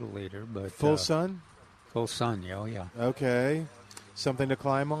a little later. But full sun? Full sun, yeah. Okay. Something to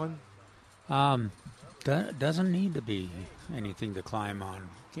climb on? Doesn't need to be anything to climb on.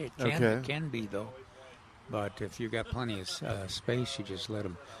 It can be, though. But if you got plenty of space, you just let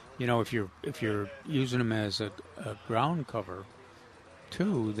them. If you're using them as a ground cover,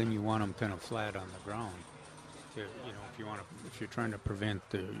 too, then you want them kind of flat on the ground. If you're trying to prevent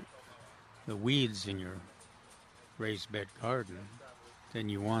the weeds in your raised bed garden, then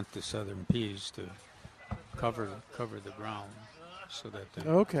you want the southern peas to cover the ground so that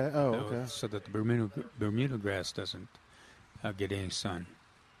so that the Bermuda grass doesn't get any sun.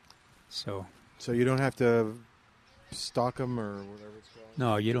 So you don't have to stalk them or whatever it's called?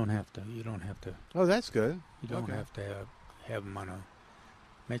 No, you don't have to. Oh, that's good. You don't have to have them on a...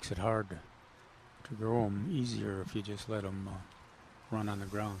 Makes it hard to grow them easier if you just let them run on the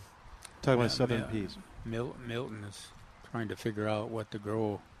ground. Talking about southern peas. Milton is trying to figure out what to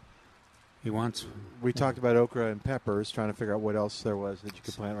grow. He wants... We talked about okra and peppers, trying to figure out what else there was that you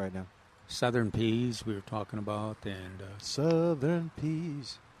could plant right now. Southern peas we were talking about, and... southern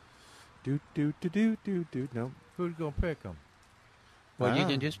peas. Do. No. Who's going to pick them? Well, you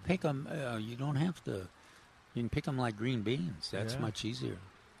can just pick them. You don't have to... You can pick them like green beans. That's much easier.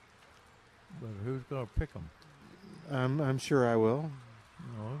 But who's going to pick them? I'm sure I will.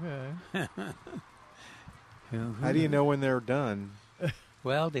 Okay. How do you know when they're done?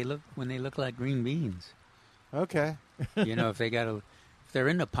 Well, when they look like green beans. Okay. If they're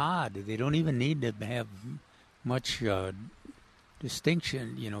in the pod, they don't even need to have much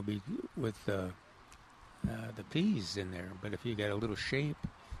distinction. With the peas in there. But if you got a little shape,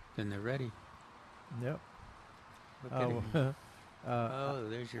 then they're ready. Yep.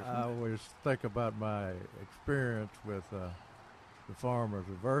 There's your... I always think about my experience with the farmers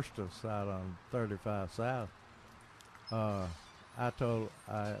of Verstus out on 35 South.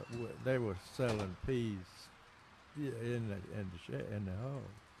 They were selling peas in the hole,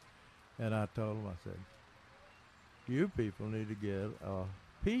 and I told them, I said, "You people need to get a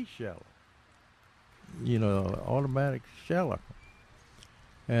pea sheller, automatic sheller,"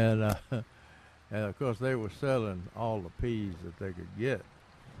 and of course they were selling all the peas that they could get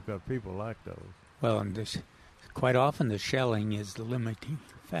because people like those. Well, and quite often the shelling is the limiting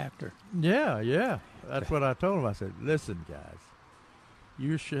factor. Yeah. That's what I told them. I said, "Listen, guys,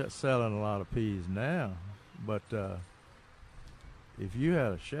 you're selling a lot of peas now, but if you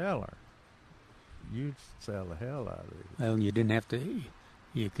had a sheller, you'd sell the hell out of it." Well, you didn't have to.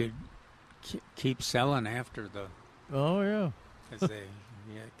 You could keep selling after the... Oh, yeah.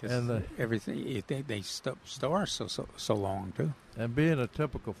 Because everything, they store so long, too. And being a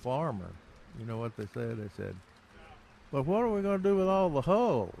typical farmer, you know what they said? They said, "But what are we going to do with all the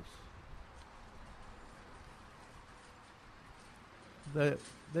hulls?" They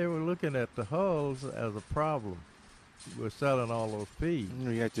were looking at the hulls as a problem. We're selling all those peas.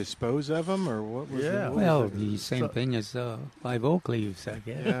 You got to dispose of them, or what? The same thing as live oak leaves, I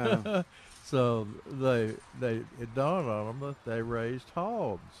guess. Yeah. So it dawned on them that they raised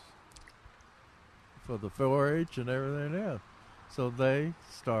hogs for the 4-H and everything else. So they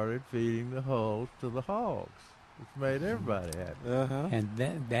started feeding the hulls to the hogs, which made everybody happy. Uh-huh. And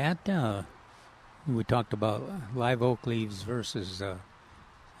that we talked about live oak leaves versus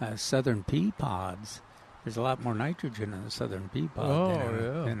southern pea pods. There's a lot more nitrogen in a southern pea pod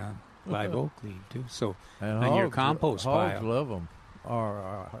than a live oak leaf, too. So, and your compost pile. Hogs love them,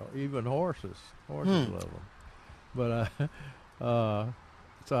 or even horses. Horses love them. But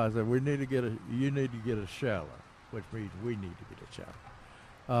so I said, you need to get a sheller, which means we need to get a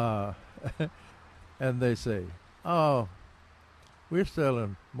sheller. And they say, "Oh, we're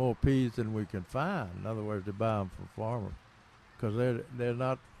selling more peas than we can find." In other words, they buy them from farmers because they're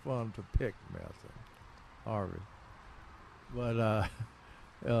not fun to pick, Melton, Harvey. But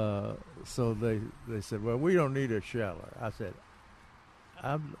so they said, "Well, we don't need a sheller." I said,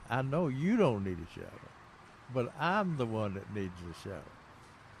 I know you don't need a sheller, but I'm the one that needs a sheller,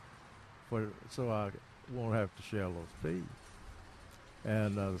 so I won't have to shell those peas.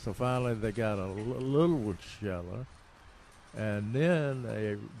 And so finally they got a little sheller, and then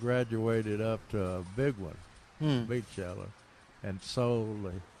they graduated up to a big one, big sheller, and sold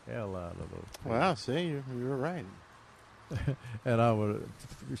the hell out of those peas. Wow, see, you were right. And I would,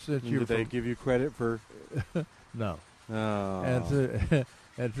 did they give you credit for? No. Oh.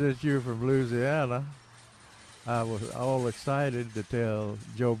 And since you're from Louisiana, I was all excited to tell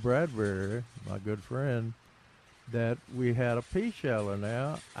Joe Bradbury, my good friend, that we had a pea sheller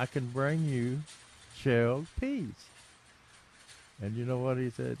now. I can bring you shelled peas. And you know what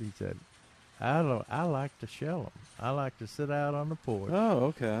he said? He said, I like to shell them. I like to sit out on the porch. Oh,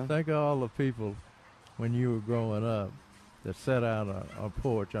 okay. Think of all the people when you were growing up that sat out on a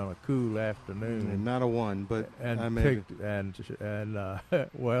porch on a cool afternoon. And not a one, but and I picked well,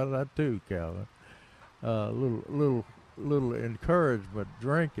 that too, Calvin. Little encouragement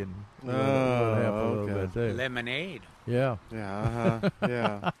drinking. Oh, okay. Lemonade. Yeah. Yeah.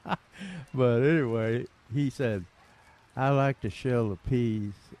 Yeah. But anyway, he said, I like to shell those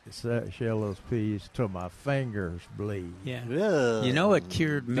peas till my fingers bleed. Yeah. Ugh. You know what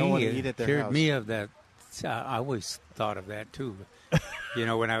cured me? Don't want to eat at their cured house. me of that. I always thought of that too. You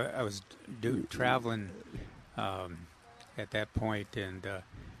know, when I was traveling at that point, and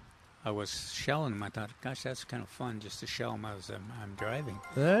I was shelling them, I thought, gosh, that's kind of fun just to shell them as I'm driving.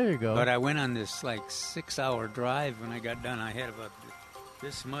 There you go. But I went on this 6-hour drive. When I got done, I had about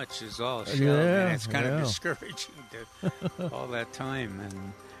this much is all shelled, and it's kind of discouraging to all that time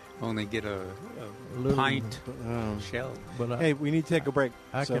and only get a pint shell. But hey, we need to take a break.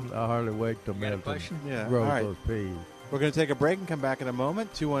 I can hardly wait till Milton grows those peas. We're going to take a break and come back in a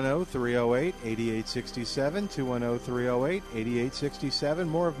moment. 210-308-8867. 210-308-8867.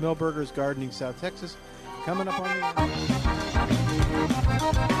 More of Milberger's Gardening South Texas coming up on the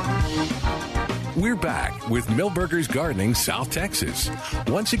We're back with Milberger's Gardening South Texas.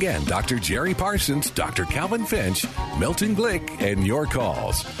 Once again, Dr. Jerry Parsons, Dr. Calvin Finch, Milton Glick, and your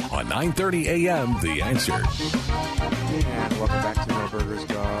calls on 9:30 a.m. The Answer. And welcome back to Milberger's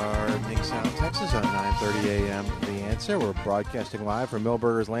Gardening South Texas on 9:30 a.m. The Answer. We're broadcasting live from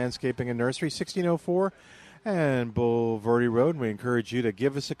Milberger's Landscaping and Nursery, 1604 and Boulevardy Road. We encourage you to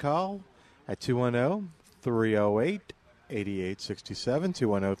give us a call at 210-308-8867,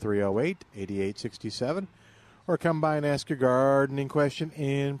 210-308-8867, or come by and ask your gardening question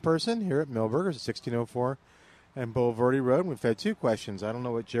in person here at Milberger's at 1604 and Boulevardy Road. We've had two questions. I don't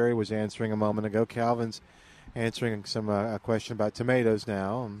know what Jerry was answering a moment ago. Calvin's answering a question about tomatoes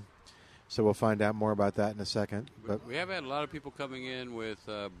now, so we'll find out more about that in a second. But we have had a lot of people coming in with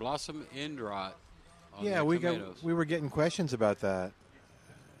blossom end rot on yeah, their we tomatoes. we were getting questions about that.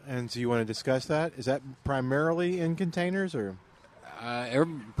 And so you want to discuss that? Is that primarily in containers, or?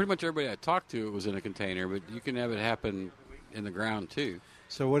 Pretty much everybody I talked to, it was in a container, but you can have it happen in the ground too.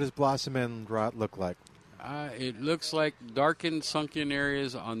 So what does blossom end rot look like? It looks like darkened, sunken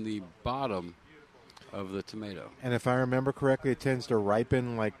areas on the bottom of the tomato. And if I remember correctly, it tends to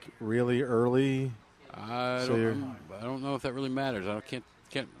ripen like really early. I don't know if that really matters. I can't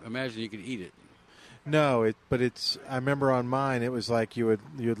imagine you could eat it. No, but it's. I remember on mine, it was like you would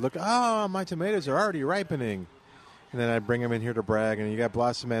look. Oh, my tomatoes are already ripening, and then I'd bring them in here to brag, and you got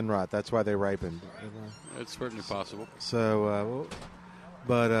blossom end rot. That's why they ripened. It's certainly possible. So,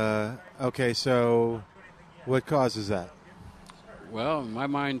 okay. So, what causes that? Well, in my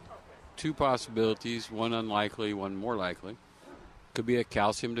mind, two possibilities. One unlikely, one more likely. Could be a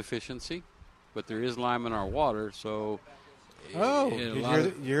calcium deficiency, but there is lime in our water, so. You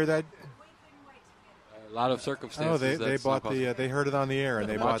hear that? A lot of circumstances. Oh, they bought they heard it on the air, and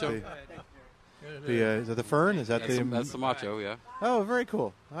they bought the is that the fern? Is that that's the macho? Yeah. Oh, very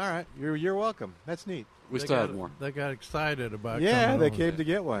cool. All right, you're welcome. That's neat. We still have more. They got excited about. Yeah, they came to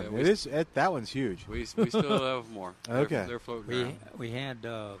get one. Yeah, that one's huge. We still have more. Okay, they're floating around. We had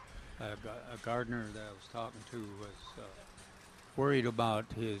a gardener that I was talking to was worried about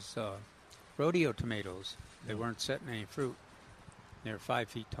his rodeo tomatoes. They weren't setting any fruit. They're 5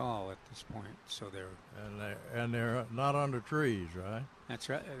 feet tall at this point, so they're not under trees, right? That's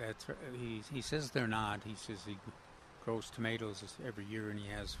right. That's right. He says they're not. He says he grows tomatoes every year, and he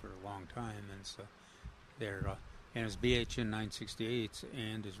has for a long time, and so they're and his BHN 968s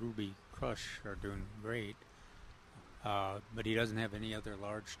and his Ruby Crush are doing great. But he doesn't have any other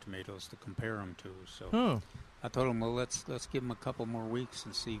large tomatoes to compare them to. So I told him, well, let's give him a couple more weeks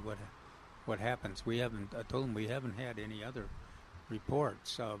and see what happens. I told him we haven't had any other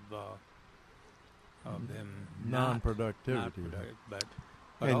reports of them non-productivity, but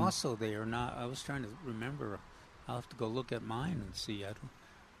also they are not. I was trying to remember. I'll have to go look at mine and see.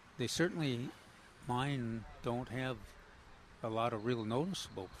 They certainly mine don't have a lot of real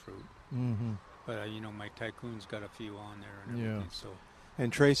noticeable fruit. Mm-hmm. But my Tycoon's got a few on there and everything. So.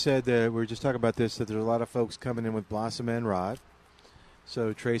 And Trace said we were just talking about this, that there's a lot of folks coming in with blossom end rot.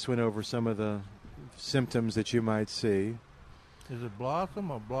 So Trace went over some of the symptoms that you might see. Is it blossom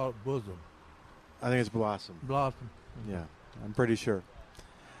or bosom? I think it's blossom. Blossom. Yeah, I'm pretty sure.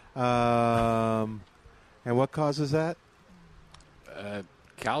 And what causes that?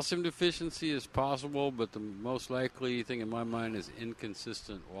 Calcium deficiency is possible, but the most likely thing in my mind is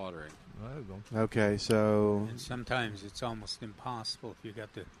inconsistent watering. Okay, so... And sometimes it's almost impossible if you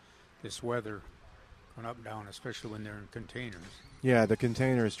got the this weather going up and down, especially when they're in containers. Yeah, the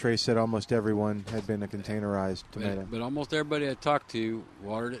containers, Trace said almost everyone had been a containerized tomato. But almost everybody I talked to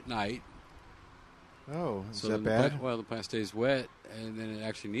watered at night. Oh, is so that bad? The plant stays wet, and then it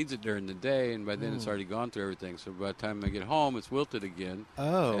actually needs it during the day, and by then it's already gone through everything. So by the time they get home, it's wilted again.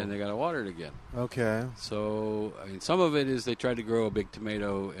 Oh. And they got to water it again. Okay. So, I mean, some of it is they try to grow a big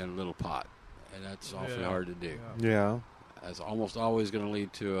tomato in a little pot, and that's awfully hard to do. Yeah. That's almost always going to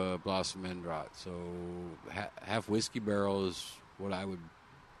lead to a blossom end rot. So half whiskey barrel is what I would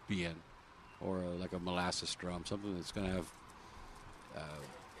be in, or like a molasses drum, something that's going to have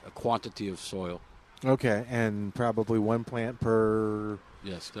a quantity of soil. Okay, and probably one plant per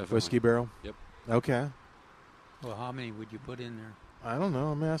whiskey barrel? Yep. Okay. Well, how many would you put in there? I don't know.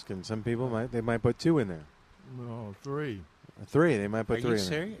 I'm asking. Some people might put 2 in there. No, 3. 3. They might put Are 3 you in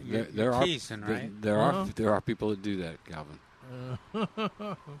serious? There You're teasing, right? There are people that do that, Calvin.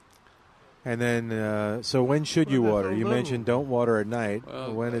 And then, so when should you water? You mentioned don't water at night.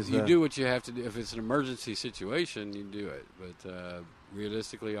 Well, when is you do what you have to do. If it's an emergency situation, you do it. But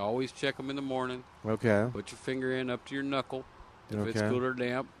realistically, always check them in the morning. Okay. Put your finger in up to your knuckle. If it's cool or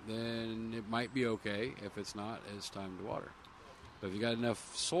damp, then it might be okay. If it's not, it's time to water. But if you got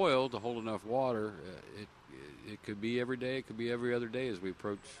enough soil to hold enough water, it could be every day. It could be every other day as we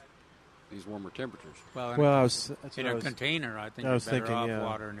approach these warmer temperatures. Well, in a container, I think you're better off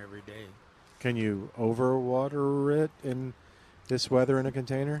watering every day. Can you overwater it in this weather in a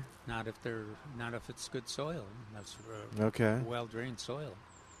container? Not if it's good soil. That's well drained soil.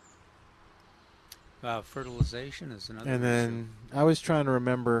 Fertilization is another. And then I was trying to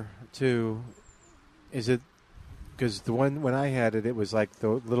remember too. Is it because the one when I had it, it was like the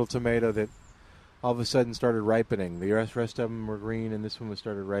little tomato that all of a sudden started ripening. The rest of them were green, and this one was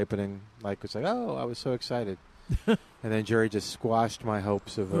started ripening. Like it's like, oh, I was so excited. And then Jerry just squashed my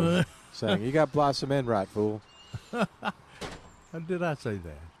hopes of saying, "You got blossom end rot, fool." Did I say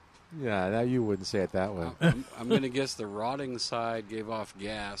that? Yeah, now you wouldn't say it that way. I'm going to guess the rotting side gave off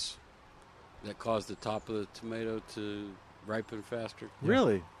gas that caused the top of the tomato to ripen faster.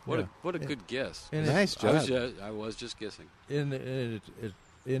 Really? What a good guess. Nice job. I was just guessing. Anything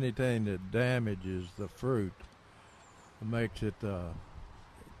that damages the fruit makes it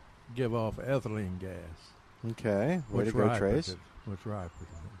give off ethylene gas. Okay. Way to go, Trace. Which ripens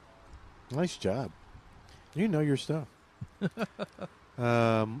it. Nice job. You know your stuff.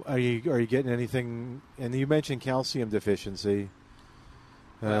 Are you getting anything? And you mentioned calcium deficiency.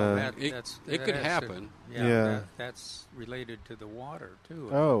 It could happen. That's related to the water too.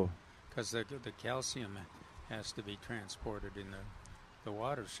 Oh, because the calcium has to be transported in the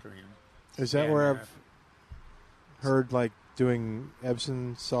water stream. Is that where I've heard like doing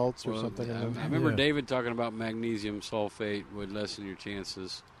Epsom salts or something? I remember David talking about magnesium sulfate would lessen your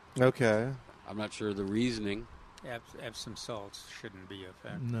chances. Okay. I'm not sure the reasoning. Epsom salts shouldn't be a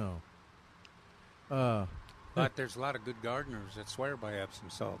factor. No. But there's a lot of good gardeners that swear by Epsom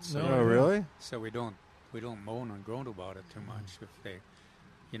salts. So oh, really? So we don't moan and groan about it too much.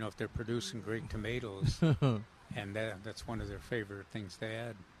 If they're producing great tomatoes, and that's one of their favorite things to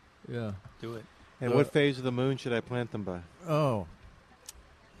add. Yeah. Do it. And what phase of the moon should I plant them by? Oh.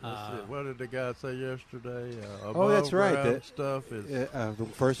 What did the guy say yesterday? That's right. That stuff is the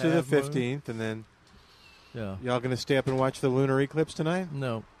 1st to the 15th, and then. Yeah. Y'all going to stay up and watch the lunar eclipse tonight?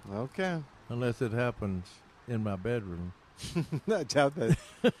 No. Okay. Unless it happens in my bedroom. I doubt that.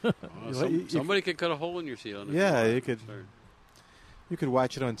 Somebody could cut a hole in your ceiling. Yeah, you could. You could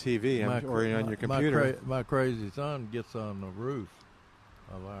watch it on TV or on your computer. My crazy son gets on the roof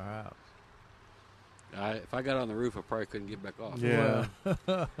of our house. If I got on the roof, I probably couldn't get back off. Yeah.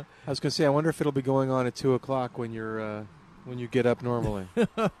 I was going to say, I wonder if it'll be going on at 2:00 when you get up normally.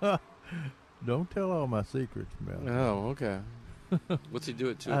 Don't tell all my secrets, Mel. Oh, okay. What's he do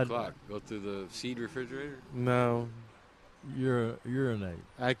at 2:00? Go through the seed refrigerator? No. Urinate.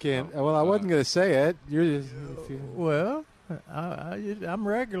 I can't. Well, I wasn't going to say it. Well, I'm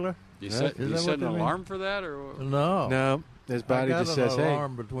regular. You set an alarm for that, or what? No. His body just says, "Hey." I got an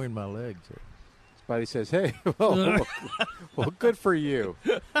alarm between my legs here. His body says, "Hey." Well, good for you.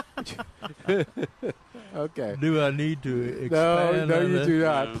 Okay. Do I need to expand? No, you do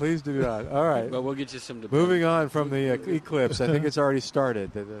not. Yeah. Please do not. All right. But we'll get you some. Moving on from the eclipse. I think it's already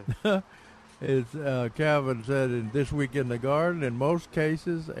started. Calvin said, this week in the garden, in most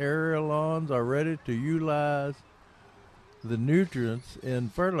cases, area lawns are ready to utilize the nutrients in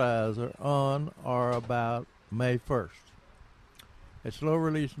fertilizer on or about May 1st. A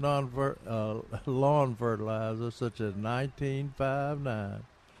slow-release lawn fertilizer, such as 1959,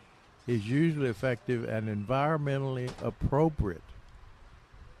 is usually effective and environmentally appropriate.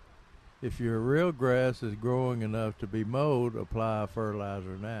 if your real grass is growing enough to be mowed, apply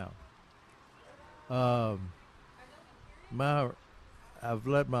fertilizer now. I've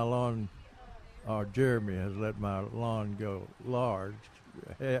let my lawn, or Jeremy has let my lawn go large,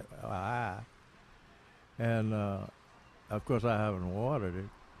 high, and of course I haven't watered it,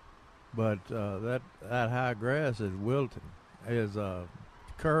 but that high grass is wilting, is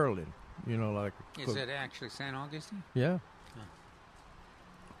curling, like. Is it actually San Augustine? Yeah.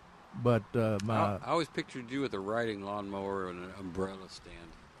 But I always pictured you with a riding lawnmower and an umbrella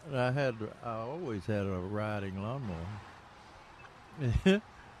stand. I always had a riding lawnmower.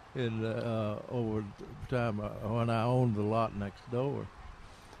 And over time when I owned the lot next door,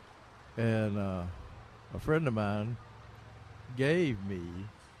 and a friend of mine gave me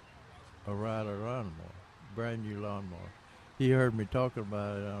a rider lawnmower, brand new lawnmower. He heard me talking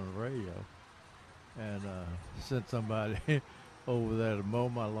about it on the radio, and sent somebody over there to mow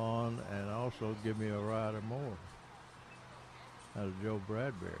my lawn and also give me a rider mower. That was Joe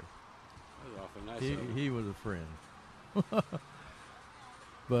Bradbury. That was awfully nice. He was a friend.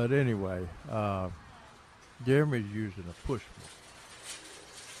 But anyway, Jeremy's using a push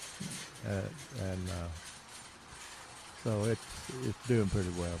mower, and so it's doing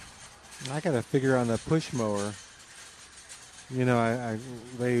pretty well. I got to figure on the push mower.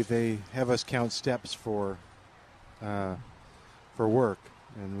 They have us count steps for work,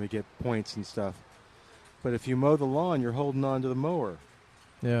 and we get points and stuff. But if you mow the lawn, you're holding on to the mower.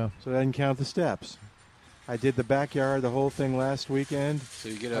 Yeah. So it doesn't count the steps. I did the backyard, the whole thing last weekend. So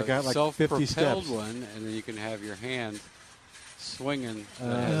you get a self-propelled one, and then you can have your hand swinging.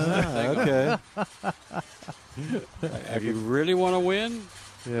 Okay. If you really want to win,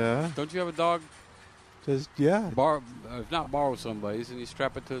 yeah. Don't you have a dog? If not borrow somebody's, and you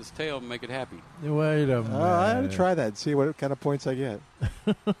strap it to its tail and make it happy. Wait a minute. I had to try that and see what kind of points I get.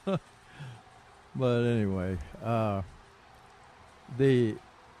 But anyway,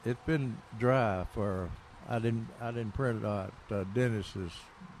 it's been dry for. I didn't print out Dennis's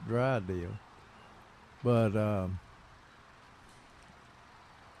dry deal, but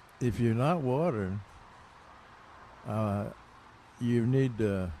if you're not watering, you need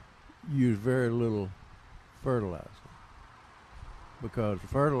to use very little fertilizer, because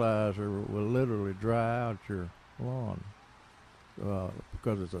fertilizer will literally dry out your lawn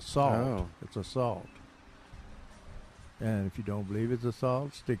because it's a salt. Oh. It's a salt. And if you don't believe it's a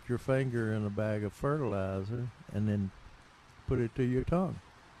salt, stick your finger in a bag of fertilizer and then put it to your tongue.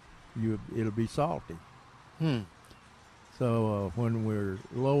 It'll be salty. So when we're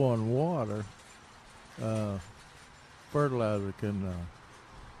low on water, fertilizer can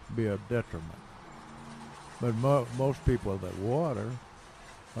be a detriment. But most people that water,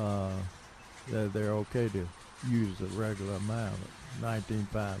 they're okay to use the regular amount of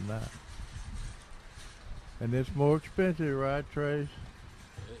 19.59. And it's more expensive, right, Trace?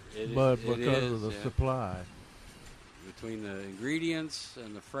 But because of the supply. Between the ingredients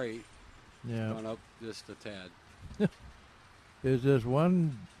and the freight, it's gone up just a tad. It's just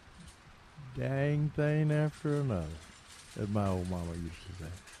one dang thing after another, as my old mama used to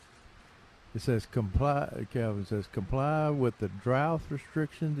say. It says Calvin says, comply with the drought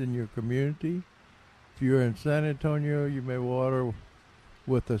restrictions in your community. If you're in San Antonio, you may water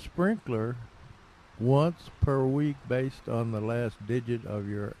with a sprinkler once per week based on the last digit of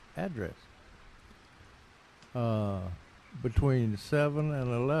your address. Between 7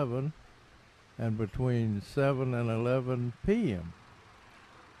 and 11 and between 7 and 11 p.m.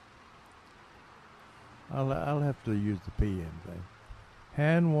 I'll have to use the p.m. thing.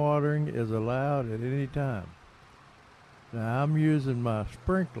 Hand watering is allowed at any time. Now, I'm using my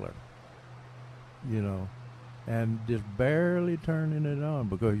sprinkler, and just barely turning it on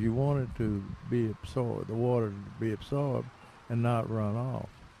because you want it to be absorbed, the water to be absorbed and not run off.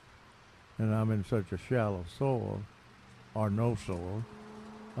 And I'm in such a shallow soil, or no soil,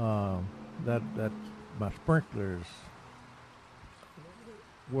 that my sprinkler is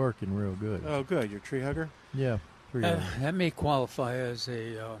working real good. Oh, good. You're a tree hugger? Yeah. That may qualify as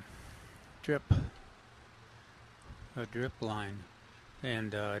a drip line.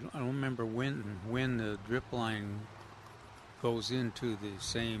 And I don't remember when the drip line goes into the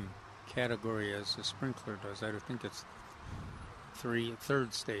same category as the sprinkler does. I think it's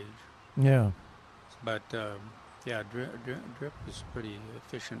third stage. Yeah. But drip is a pretty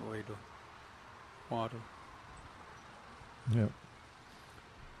efficient way to water. Yep.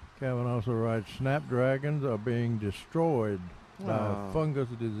 Kevin also writes, snapdragons are being destroyed by a fungus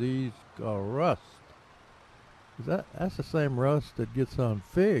disease called rust. That's the same rust that gets on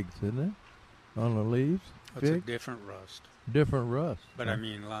figs, isn't it? On the leaves? It's a different rust. different rust. But I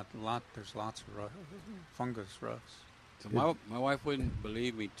mean, there's lots of fungus rust. So my wife wouldn't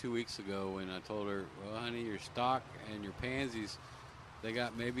believe me 2 weeks ago when I told her, well, honey, your stock and your pansies, they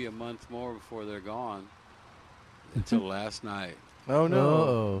got maybe a month more before they're gone. Until last night. Oh, no.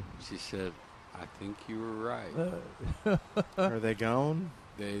 Uh-oh. She said, I think you were right. Are they gone?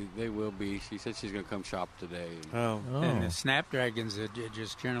 They will be. She said she's going to come shop today. And the snapdragons, it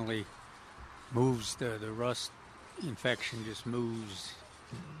just generally moves, the rust infection just moves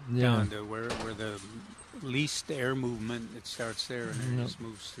down to where the least air movement, it starts there, and it just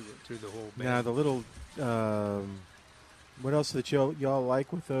moves through the whole bed. Now, the little, what else that y'all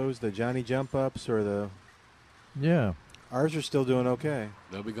like with those? The Johnny Jump Ups or the... Yeah. Ours are still doing okay.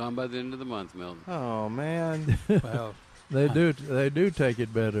 They'll be gone by the end of the month, Milton. Oh, man. Well, they do take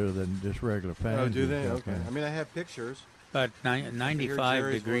it better than just regular pansies. Oh, do they? Okay. I mean, I have pictures. But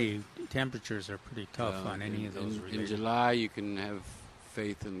 95-degree temperatures are pretty tough on any of those. In July, you can have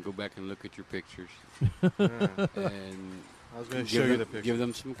faith and go back and look at your pictures. And I was going to show you the pictures. Give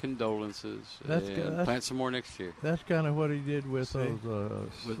them some condolences. And plant some more next year. That's kind of what he did with those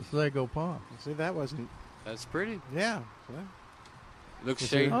Sago Palms. See, that wasn't... That's pretty. Yeah. Looks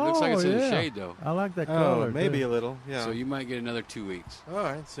shade. Looks like it's in the shade, though. I like that color. Oh, maybe a little. Yeah. So you might get another 2 weeks. All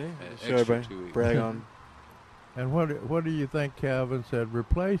right. See. Show everybody. 2 weeks. Brag on. And what do you think Calvin said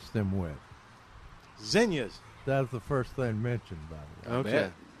replace them with? Zinnias. That's the first thing mentioned, by the way. Okay.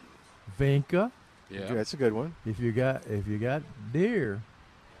 Vinca. Yeah. That's a good one. If you got deer,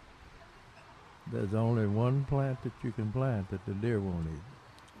 there's only one plant that you can plant that the deer won't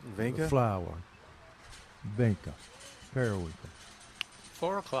eat. Vinca? The flower. Vinca. Periwinkle.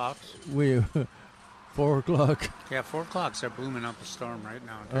 4 o'clock. 4 o'clock. Yeah, 4 o'clocks are blooming up a storm right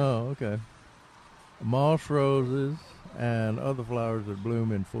now. Oh, okay. Moss roses and other flowers that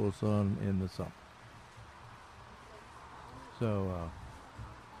bloom in full sun in the summer. So,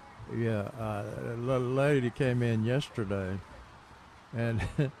 a lady came in yesterday, and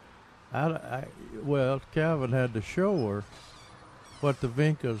Calvin had to show her what the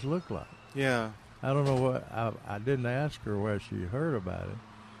vincas look like. Yeah. I don't know what, I didn't ask her where she heard about it,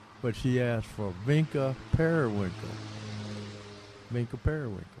 but she asked for Vinca periwinkle. Vinca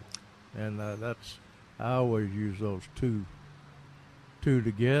periwinkle. And I always use those two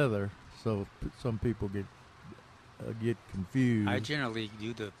together, so some people get confused. I generally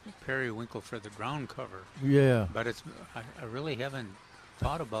do the periwinkle for the ground cover. Yeah. But I really haven't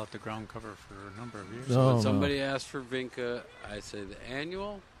thought about the ground cover for a number of years. So when somebody asks for Vinca, I say the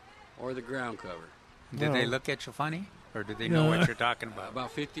annual or the ground cover. Did they look at you funny? Or do they know what you're talking about?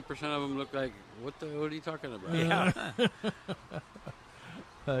 About 50% of them look like, what are you talking about? Yeah.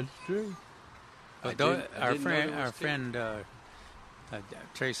 That's true. Our friend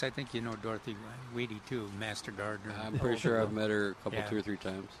Trace, I think you know Dorothy Weedy too, Master Gardener. I'm pretty sure I've met her a couple, 2 or 3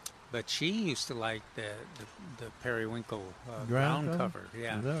 times. But she used to like the periwinkle ground cover.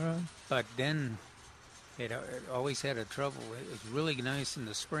 Yeah. Is that right? But then it always had a trouble. It was really nice in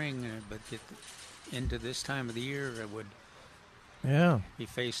the spring, but into this time of the year, it would be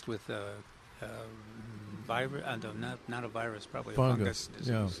faced with virus, not a virus, probably fungus. A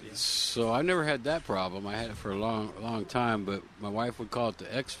fungus disease. Yeah. So I never had that problem. I had it for a long time, but my wife would call it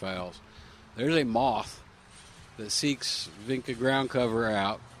the X-Files. There's a moth that seeks Vinca ground cover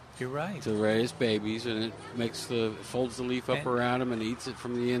out. You're right. To raise babies, and it folds the leaf up around them and eats it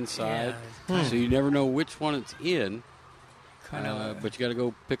from the inside. Yeah. So you never know which one it's in. But you got to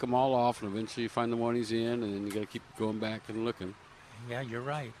go pick them all off, and eventually you find the one he's in, and then you got to keep going back and looking. Yeah, you're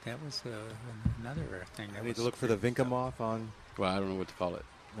right. That was another thing. I need to look for the Vinca moth on. Well, I don't know what to call it.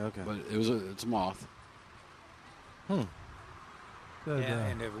 Okay, but it's a moth. Good, yeah,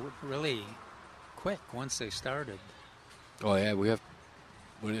 and it really quick once they started. Oh yeah, we have.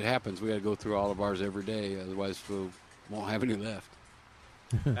 When it happens, we got to go through all of ours every day. Otherwise, we won't have any left.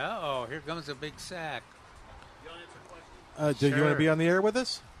 Uh-oh, here comes a big sack. Did you want to be on the air with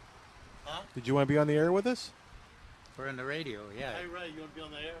us? Huh? Did you want to be on the air with us? We're on the radio, yeah. Hey, Ray, you want to be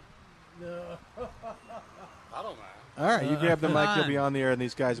on the air? No. I don't mind. All right, you grab the mic, you'll be on the air, and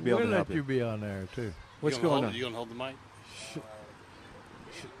these guys will be able to help you. We'll let you be on there, too. What's going on? You going to hold the mic?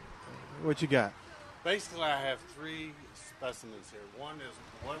 What you got? Basically, I have 3 specimens here. One is,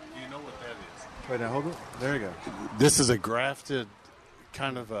 what do you know what that is? Wait, now hold it. There you go. This is a grafted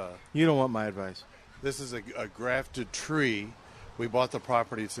kind of a... You don't want my advice. This is a grafted tree. We bought the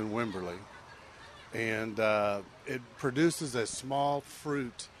property. It's in Wimberley. And it produces a small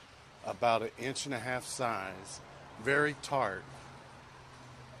fruit about 1.5 inches size, very tart.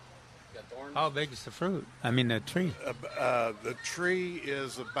 How big is the fruit? I mean, the tree. The tree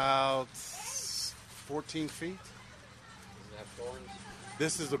is about 14 feet. have thorns?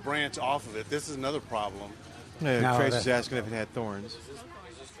 This is a branch off of it. This is another problem. Yeah, Trace is asking if it had thorns. Does this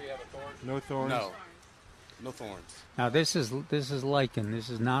tree have a thorn? No thorns? No thorns. Now this is lichen. This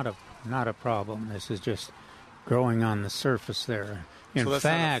is not a problem. This is just growing on the surface there. In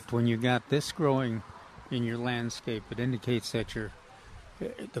fact, when you got this growing in your landscape, it indicates that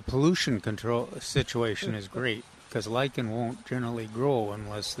the pollution control situation is great, because lichen won't generally grow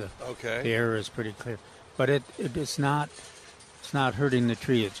unless the air is pretty clear. But it's not hurting the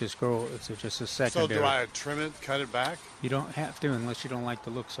tree. It just grows. It's just a secondary. So do I trim it, cut it back? You don't have to unless you don't like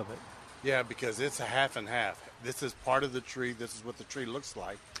the looks of it. Yeah, because it's a half and half. This is part of the tree. This is what the tree looks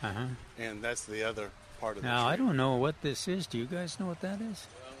like. Uh-huh. And that's the other part of the tree. Now, I don't know what this is. Do you guys know what that is?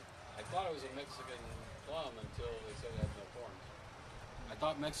 Well, I thought it was a Mexican plum until they said it had no thorns. I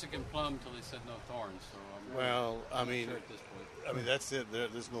thought Mexican plum until they said no thorns. So I'm really sure at this point. That's it.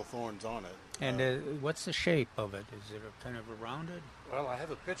 There's no thorns on it. And what's the shape of it? Is it a kind of a rounded? Well, I have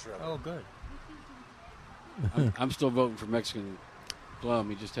a picture of it. Oh, good. I'm still voting for Mexican plum.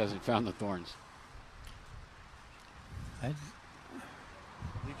 He just hasn't found the thorns. You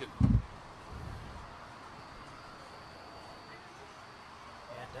can.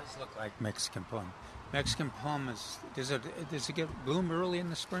 Yeah, it does look like Mexican plum. Mexican plum does it get bloom early in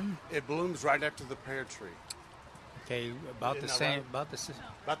the spring? It blooms right after the pear tree. Okay, about the same time.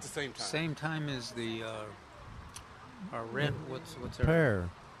 Same time as the red. What's our pear?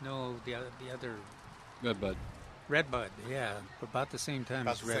 No, the other. Redbud. Redbud, yeah, about the same time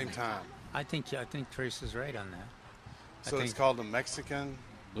as red. About the same time. I think Trace is right on that. So it's called a Mexican.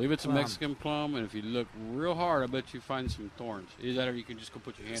 I believe it's a Mexican plum, and if you look real hard, I bet you find some thorns. Either that, or you can just go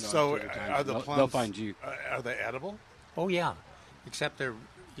put your hand on it. So are the plums? They'll find you. Are they edible? Oh yeah, except they're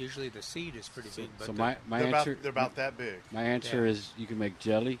usually the seed is pretty big. But so my answer, they're about that big. My answer is you can make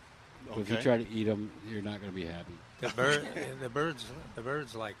jelly. But if you try to eat them, you're not going to be happy. The birds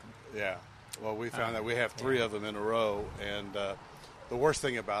like them. Yeah. Well, we found that we have 3 of them in a row, and the worst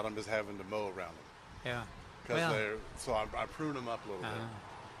thing about them is having to mow around them. Yeah. Because I prune them up a little bit.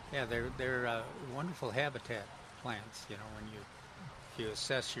 Yeah, they're wonderful habitat plants. You know, if you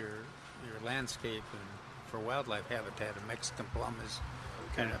assess your landscape and for wildlife habitat, a Mexican plum is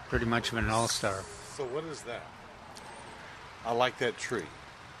kind of pretty much of an all-star. So what is that? I like that tree.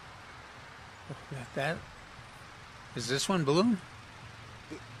 That is this one bloom?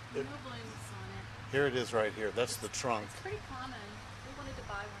 No blooms on it. Here it is right here. That's the trunk. It's pretty common. We wanted to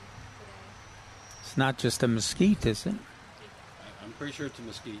buy one today. It's not just a mesquite, is it? I'm pretty sure it's a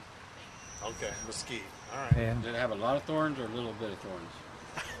mesquite. Okay, mesquite. All right. Yeah. Did it have a lot of thorns or a little bit of thorns?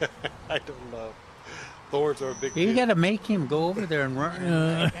 I don't know. Thorns are a big You deal. got to make him go over there and run.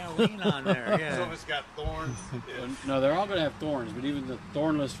 Lean on there. Yeah. So if it's got thorns. No, they're all going to have thorns, but even the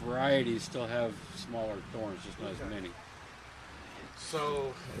thornless varieties still have smaller thorns, just not as many.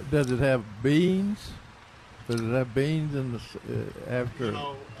 So does it have beans? Does it have beans in the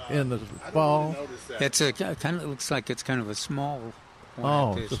in the fall? Really It's a kind of looks like it's kind of a small.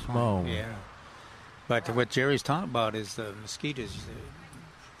 Oh, it's a small one. Yeah. But what Jerry's talking about is the mosquitoes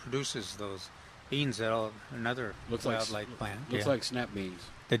produces those beans that another wildlife plant. Looks like snap beans.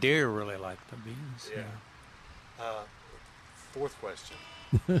 The deer really like the beans. Yeah. Fourth question.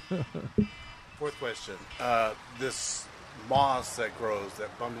 This moss that grows,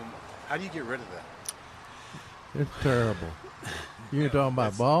 that bumping, how do you get rid of that? It's terrible. You're talking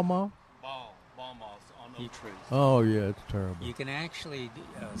about ball moss? Ball moss on oak trees. Oh, yeah, it's terrible. You can actually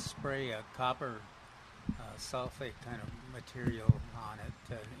spray a copper sulfate kind of material on it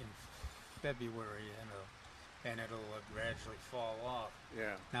in February, and it'll gradually fall off.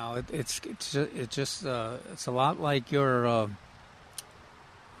 Yeah. Now it's a lot like your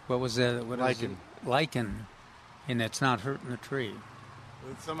what was that? Lichen. Lichen, and it's not hurting the tree.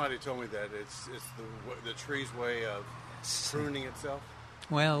 Somebody told me that it's the tree's way of pruning itself.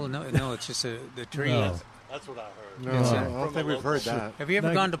 Well, no, it's just the tree. No. That's what I heard. No, I don't think we've heard that. Have you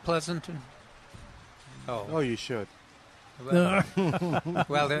ever gone to Pleasanton? Oh, you should. Well,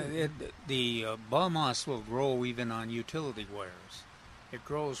 the ball moss will grow even on utility wires. It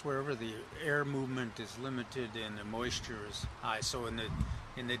grows wherever the air movement is limited and the moisture is high. So in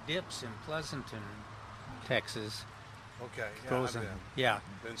the dips in Pleasanton, Texas, okay, grows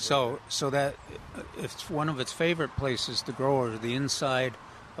So that it's one of its favorite places to grow are the inside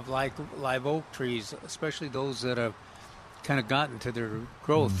of live oak trees, especially those that have kind of gotten to their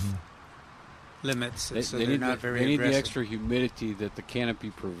growth limits. They need not very They aggressive. need the extra humidity that the canopy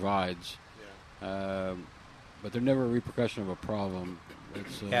provides. Yeah. But they're never a repercussion of a problem.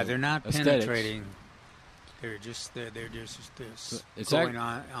 It's, they're not aesthetics. penetrating. They're just It's going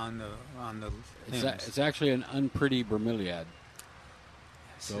on the limbs. It's actually an unpretty bromeliad.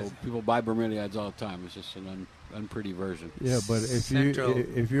 So people buy bromeliads all the time. It's just an unpretty version. Yeah, but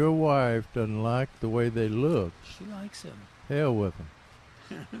if your wife doesn't like the way they look, she likes them. Hell with them.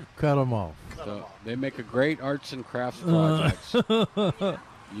 Cut them off. So they make a great arts and crafts projects.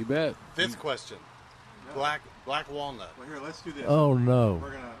 You bet. Fifth question. Black walnut. Well, here, let's do this. Oh, no.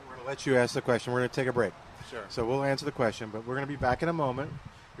 We're gonna let you ask the question. We're going to take a break. Sure. So we'll answer the question, but we're going to be back in a moment.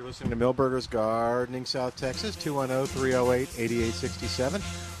 You're listening to Milberger's Gardening, South Texas, 210-308-8867.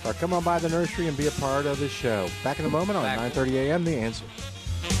 Or come on by the nursery and be a part of the show. Back in a moment on 9:30 a.m. The Answer.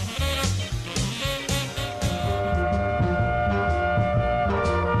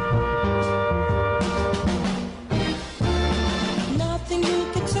 Nothing you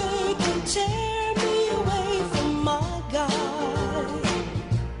can take can tear me away from my God.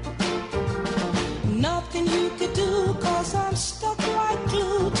 Nothing you could do, 'cause I'm stuck like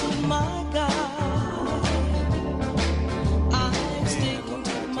glue to my God. I'm sticking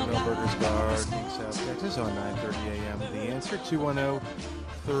to my God. Milberger's Gardening, South Texas on 9:30 a.m. The Answer,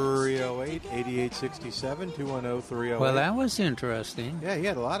 210-308-8867, 210-308. Well, that was interesting. Yeah, he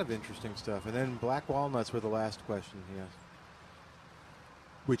had a lot of interesting stuff. And then black walnuts were the last question he asked,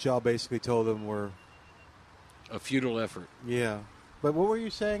 which y'all basically told him were a futile effort. Yeah. But what were you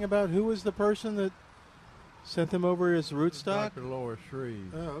saying about who was the person that sent them over his rootstock? Dr. Laura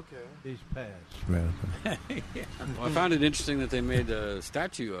Shreve. Oh, okay. He's passed. Yeah. Well, I found it interesting that they made a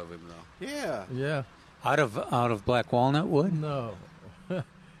statue of him, though. Yeah. Yeah. Out of black walnut wood? No.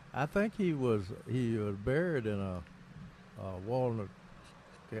 I think he was buried in a walnut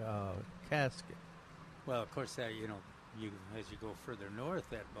casket. Well, of course, that as you go further north,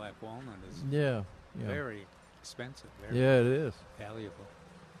 that black walnut is very expensive. It is valuable.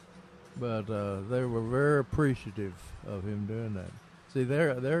 But they were very appreciative of him doing that. See,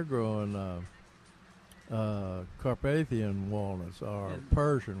 they're growing Carpathian walnuts or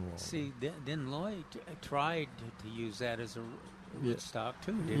Persian walnuts. See, didn't Lloyd tried to use that as a rootstock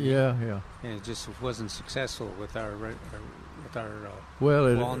too? Didn't he? Yeah. And it just wasn't successful with our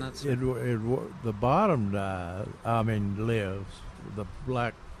walnuts. The bottom died. I mean, lives the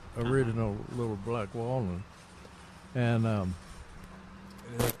black original little black walnut, and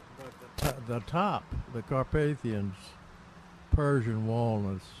the top, the Carpathians, Persian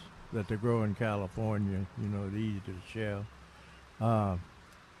walnuts that they grow in California, easy to shell.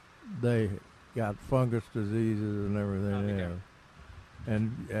 They got fungus diseases and everything else.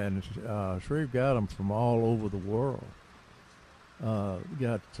 And Shreve got them from all over the world.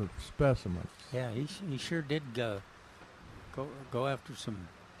 Got some specimens. Yeah, he sure did go after some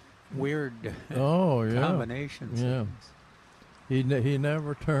weird combinations. Yeah, he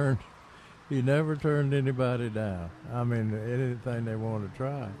never turned anybody down. I mean, anything they wanted to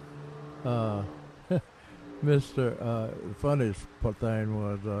try. The funniest thing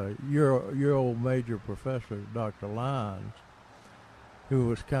was your old major professor, Dr. Lyons, who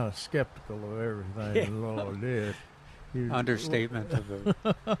was kind of skeptical of everything Laura did. Understatement of it.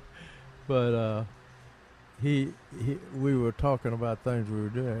 But we were talking about things we were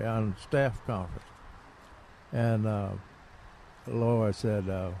doing on staff conference, and Laura said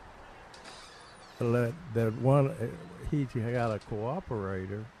that he got a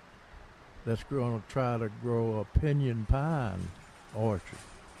cooperator that's going to try to grow a pinyon pine orchard.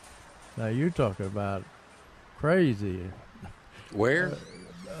 Now you're talking about crazy. Where?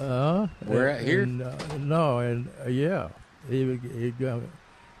 Where at here? He'd get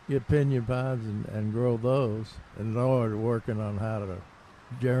pinyon pines and grow those, and Lord working on how to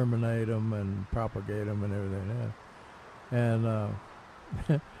germinate them and propagate them and everything else. And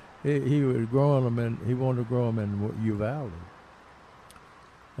he was growing them in. He wanted to grow them in Uvalde,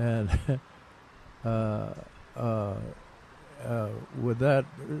 and with that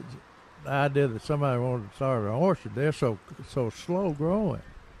idea that somebody wanted to start an orchard, they're so slow growing.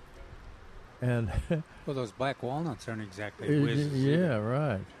 And well, those black walnuts aren't exactly whizzes. Yeah,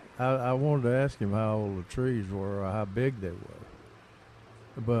 right. I wanted to ask him how old the trees were or how big they were.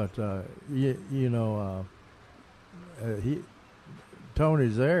 But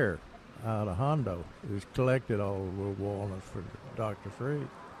Tony's there out of Hondo who's collected all the little walnuts for Dr. Shreve.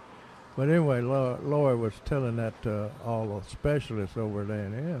 But anyway, Lloyd was telling that to all the specialists over at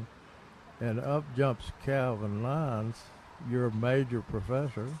A&M, and up jumps Calvin Lyons, your major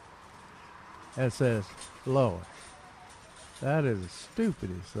professor, and says, "Lloyd, that is the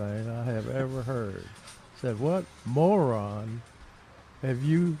stupidest thing I have ever heard." Said, "What moron have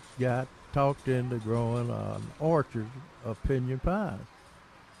you got talked into growing an orchard of pinyon pines?"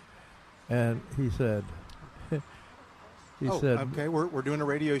 And he said, He said, okay, we're doing a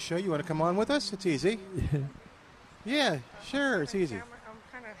radio show. You want to come on with us? It's easy. Yeah, sure, it's easy. I'm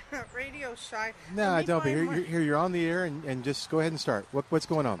kind of radio shy. No, don't be. Here, you're on the air, and just go ahead and start. What's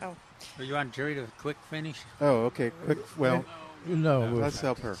going on? Oh. So you want Jerry to quick finish? Oh, okay, quick. Well, let's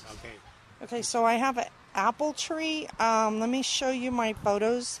help her. Okay, so I have an apple tree. Let me show you my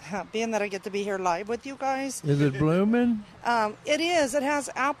photos, being that I get to be here live with you guys. Is it blooming? It is. It has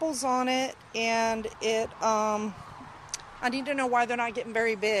apples on it, and it. I need to know why they're not getting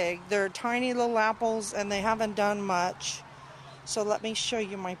very big. They're tiny little apples, and they haven't done much. So let me show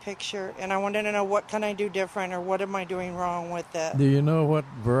you my picture, and I wanted to know what can I do different, or what am I doing wrong with it. Do you know what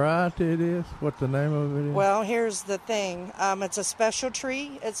variety it is? What the name of it is? Well, here's the thing. It's a special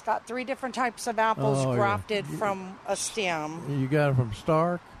tree. It's got 3 different types of apples grafted from a stem. You got it from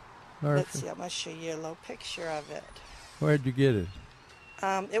Stark Nursery? Let's see. I'm going to show you a little picture of it. Where'd you get it?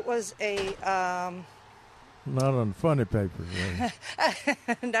 It was a... Not on funny papers, right?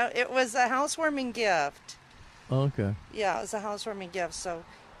 No, it was a housewarming gift. Okay. Yeah, it was a housewarming gift, so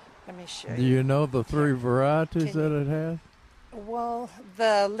let me show you. Do you know the 3 varieties that it has? Well,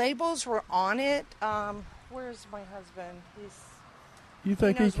 the labels were on it. Where's my husband? You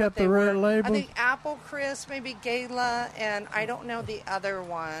think he kept the red labels? I think Apple Crisp, maybe Gala, and I don't know the other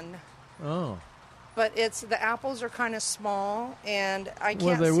one. Oh. But the apples are kind of small, and I can't.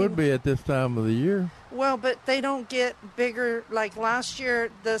 Well, they would be at this time of the year. Well, but they don't get bigger. Like last year,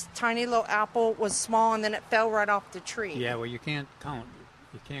 this tiny little apple was small, and then it fell right off the tree. Yeah, well, you can't count.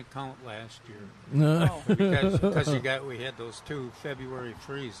 You can't count last year. No, because we had those 2 February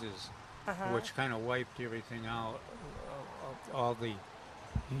freezes, Uh-huh. which kind of wiped everything out. All the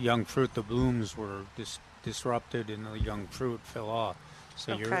young fruit, the blooms were disrupted, and the young fruit fell off.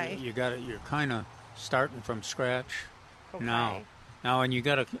 So Okay. you're kind of starting from scratch now, and you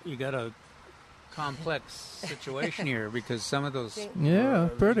got a complex situation here, because some of those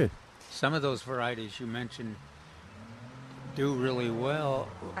some of those varieties you mentioned do really well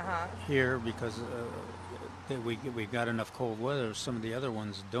here, because we got enough cold weather. Some of the other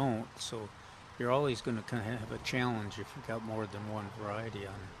ones don't, so you're always going to kind of have a challenge if you got more than one variety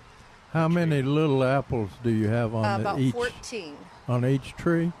on it. How many little apples do you have on about each? 14. On each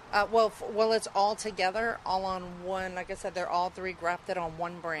tree? Well, it's all together, all on one. Like I said, they're all 3 grafted on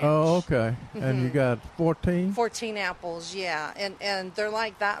one branch. Oh, okay. Mm-hmm. And you got 14? 14 apples, yeah. And they're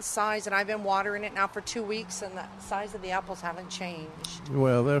like that size, and I've been watering it now for 2 weeks, and the size of the apples haven't changed.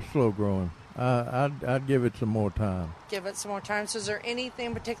 Well, they're slow growing. I'd give it some more time. Give it some more time. So is there anything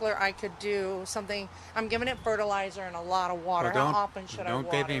in particular I could do? Something, I'm giving it fertilizer and a lot of water. Well, how often should I water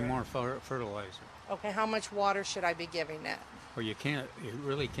Don't give any it? more fertilizer. Okay, how much water should I be giving it? Well, you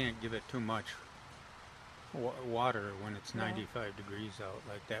really can't give it too much water when it's 95 degrees out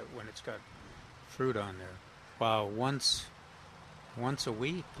like that, when it's got fruit on there. Wow, once a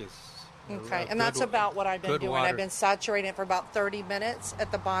week is... Okay, and that's about what I've been doing. Water. I've been saturating it for about 30 minutes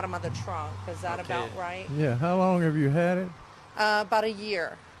at the bottom of the trunk. Is that about right? Yeah, how long have you had it? About a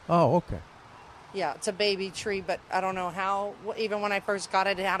year. Oh, okay. Yeah, it's a baby tree, but I don't know how. Even when I first got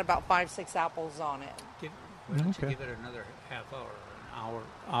it, it had about 5-6 apples on it. Why don't you give it another half hour, an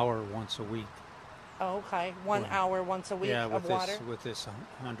hour once a week? Oh, okay. 1 hour once a week of water? With this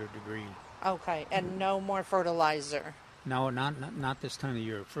 100 degree. Okay, and no more fertilizer? No, not this time of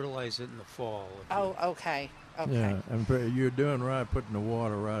year. Fertilize it in the fall. Oh, okay. Okay. Yeah, and you're doing right putting the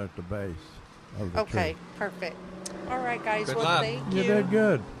water right at the base of the tree. Perfect. All right, guys. Good well, luck. thank You you. did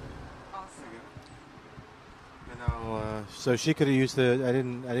good. Awesome. So she could have used I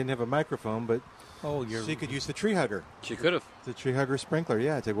didn't have a microphone, but she could use the tree hugger. She could have. The tree hugger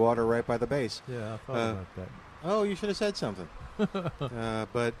sprinkler, to water right by the base. Yeah, I thought about that. Oh, you should have said something.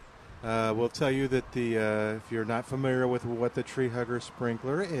 But we'll tell you that if you're not familiar with what the tree hugger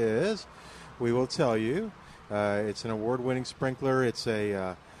sprinkler is, we will tell you. It's an award-winning sprinkler. It's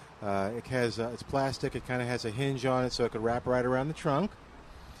it's plastic. It kind of has a hinge on it, so it could wrap right around the trunk.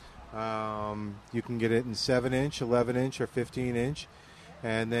 You can get it in 7-inch, 11-inch, or 15-inch,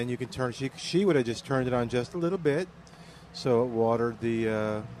 and then you can turn. She would have just turned it on just a little bit, so it watered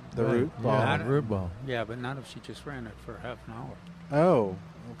the root ball. Yeah, root ball. Yeah, but not if she just ran it for half an hour. Oh,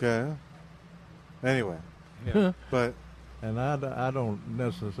 okay. Anyway, but and I don't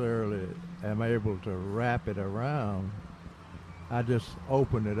necessarily am able to wrap it around. I just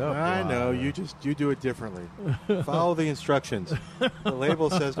open it up. I know you do it differently. Follow the instructions. The label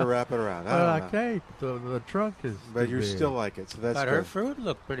says to wrap it around. I can't. The trunk is. But you still like it, so that's But good. her fruit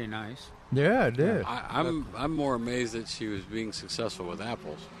looked pretty nice. Yeah, it did. I'm more amazed that she was being successful with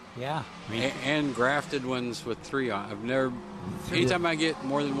apples. Yeah. And grafted ones with 3 on. I've never. Anytime I get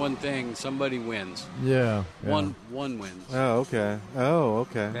more than one thing, somebody wins. Yeah. One wins. Oh, okay.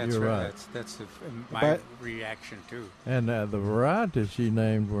 That's You're right. right. That's my reaction too. And the varieties she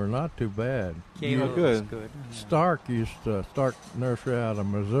named were not too bad. Kalo was good. Stark Nursery out of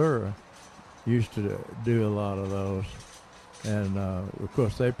Missouri used to do a lot of those, and of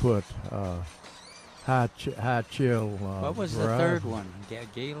course they put high chill. What was variety. the third one?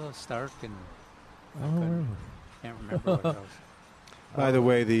 Gala, Stark, and can't remember what else. By the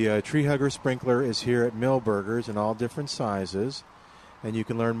way, the Tree Hugger Sprinkler is here at Millburgers in all different sizes, and you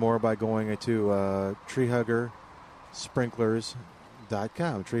can learn more by going to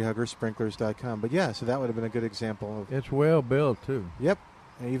treehuggersprinklers.com, treehuggersprinklers.com. But yeah, so that would have been a good example of. It's well built too. Yep,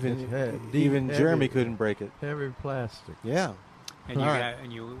 even Jeremy couldn't break it. Heavy plastic. Yeah,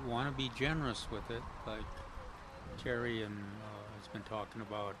 and you want to be generous with it, like Jerry has been talking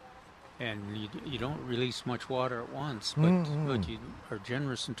about. And you don't release much water at once, but you are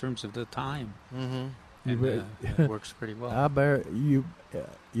generous in terms of the time. And it works pretty well. You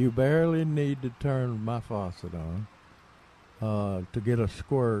barely need to turn my faucet on to get a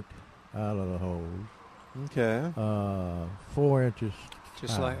squirt out of the hose. Okay. 4 inches.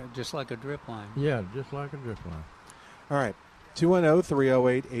 Just like a drip line. Yeah, just like a drip line. All right.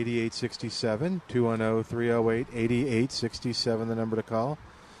 210-308-8867. 210-308-8867, the number to call.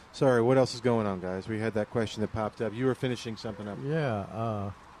 Sorry, what else is going on, guys? We had that question that popped up. You were finishing something up. Yeah.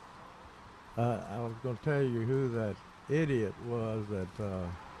 I was going to tell you who that idiot was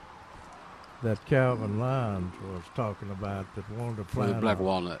that Calvin Lyons was talking about that wanted to plant the black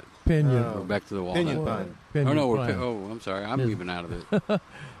walnut. Pinion. We're back to the walnut. Pinion pine. I'm sorry. I'm moving out of it.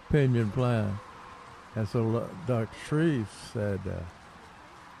 Pinion pine. And so Dr. Shreve said,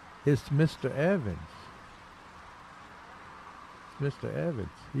 it's Mr. Evans. Mr. Evans.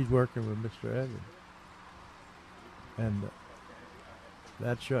 He's working with Mr. Evans. And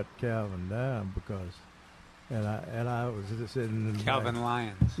that shut Calvin down because, and I was just sitting in Calvin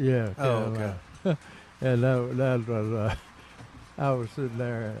Lyons. Yeah. Oh, okay. And that was, I was sitting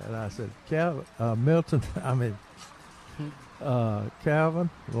there and I said, Calvin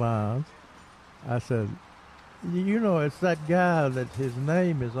Lyons. I said, it's that guy that his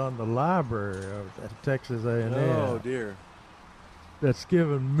name is on the library of Texas A&M. Oh, dear. That's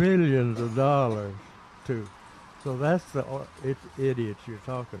given millions of dollars to. So that's the idiots you're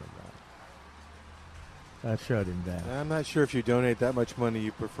talking about. That shut him down. I'm not sure if you donate that much money,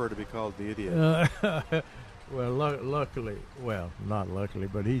 you prefer to be called the idiot. Well, luckily, not luckily,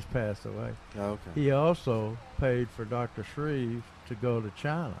 but he's passed away. Okay. He also paid for Dr. Shreve to go to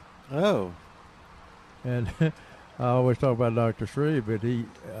China. Oh. And I always talk about Dr. Shreve, but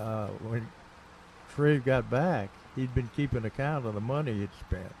when Shreve got back, he'd been keeping account of the money he'd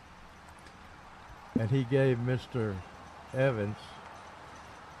spent. And he gave Mr. Evans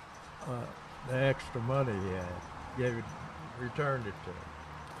the extra money he had. Returned it to him.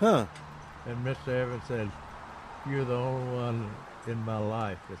 Huh. And Mr. Evans said, "You're the only one in my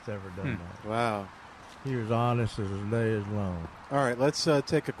life that's ever done that." Wow. He was honest as the day is long. All right, let's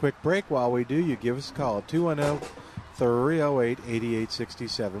take a quick break. While we do, you give us a call at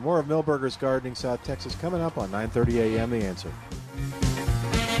 210-308-8867. More of Millburgers Gardening South Texas coming up on 9:30 a.m. The Answer.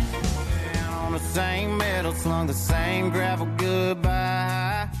 On the same metal, slung the same gravel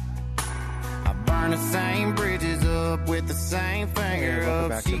goodbye. I burn the same bridges up with the same finger welcome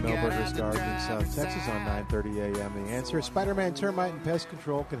up. back to Millburgers Gardening South Texas on 9:30 a.m. The Answer. Spider-Man Termite and Pest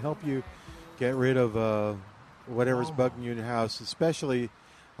Control can help you get rid of whatever's bugging you in your house. Especially,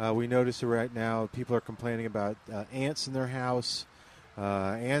 we notice right now people are complaining about ants in their house,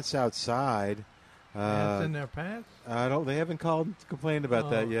 ants outside. Ants in their pants? They haven't called and complained about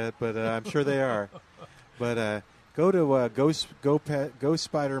that yet, but I'm sure they are. But go to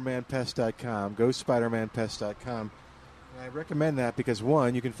GoSpidermanPest.com, GoSpidermanPest.com. And I recommend that because,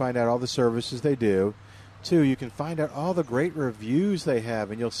 one, you can find out all the services they do. Two, you can find out all the great reviews they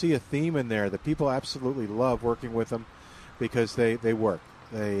have, and you'll see a theme in there that people absolutely love working with them because they work.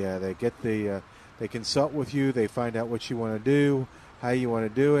 They consult with you. They find out what you want to do, how you want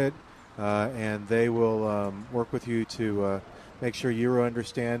to do it, and they will work with you to make sure you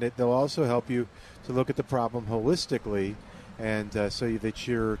understand it. They'll also help you to look at the problem holistically, and so that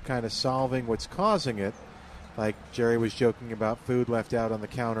you're kind of solving what's causing it. Like Jerry was joking about food left out on the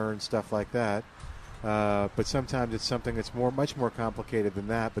counter and stuff like that. But sometimes it's something that's much more complicated than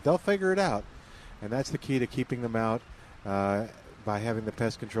that. But they'll figure it out, and that's the key to keeping them out by having the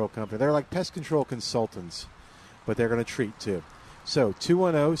pest control company. They're like pest control consultants, but they're going to treat too. So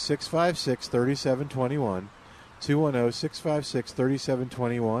 210-656-3721,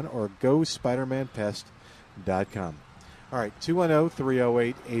 210-656-3721 or GoSpidermanPest.com. All right,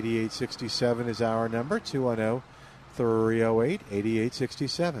 210-308-8867 is our number,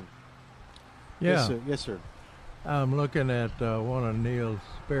 210-308-8867. Yeah. Yes, sir. I'm looking at one of Neil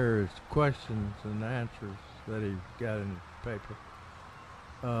Sperry's questions and answers that he got in his paper.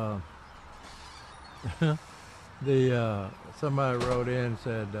 Somebody wrote in and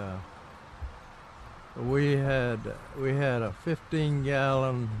said we had a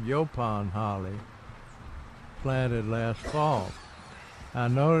 15-gallon Yopon holly planted last fall. I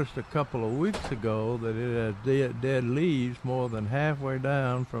noticed a couple of weeks ago that it had dead leaves more than halfway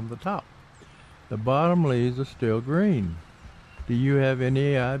down from the top. The bottom leaves are still green. Do you have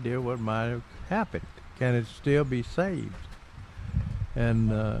any idea what might have happened? Can it still be saved? And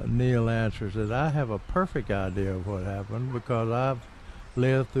Neil answers that I have a perfect idea of what happened because I've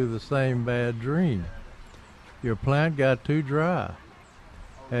lived through the same bad dream. Your plant got too dry.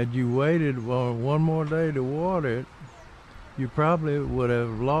 Had you waited one more day to water it, you probably would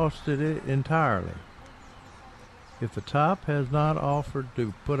have lost it entirely. If the top has not offered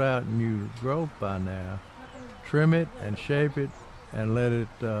to put out new growth by now, trim it and shape it and let it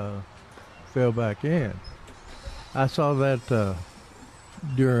fill back in. I saw that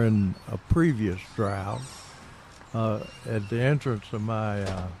during a previous drought at the entrance of my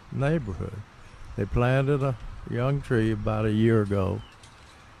neighborhood. They planted a young tree about a year ago,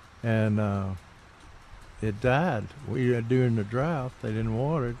 and it died. During the drought, they didn't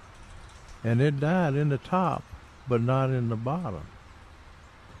water it, and it died in the top, but not in the bottom.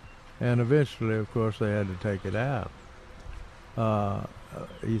 And eventually, of course, they had to take it out.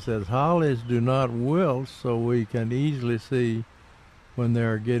 He says, hollies do not wilt, so we can easily see when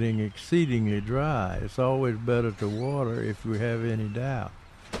they're getting exceedingly dry. It's always better to water if we have any doubt.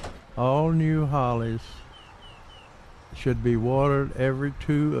 All new hollies should be watered every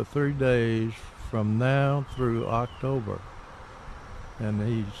 2 or 3 days from now through October. And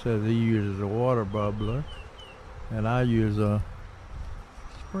he says he uses a water bubbler, and I use a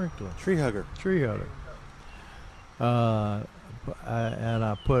sprinkler. Tree hugger. And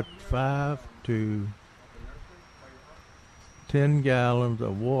I put 5 to 10 gallons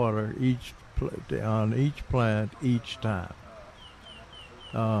of water on each plant each time.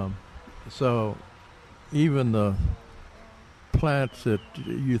 So even the plants that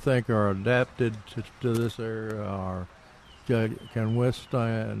you think are adapted to this area or can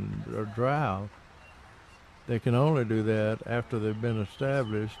withstand a drought, they can only do that after they've been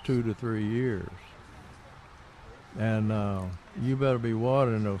established 2 to 3 years. And you better be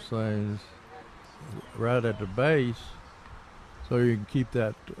watering those things right at the base so you can keep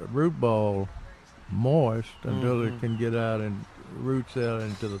that root ball moist until it can get out and roots out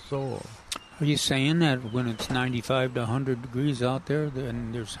into the soil. Are you saying that when it's 95 to 100 degrees out there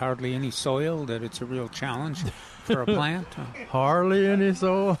and there's hardly any soil, that it's a real challenge for a plant? Hardly any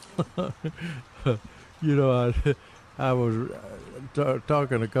soil? You know, I was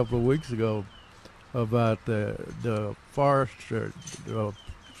talking a couple of weeks ago about the forest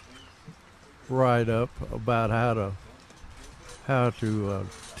write-up about how to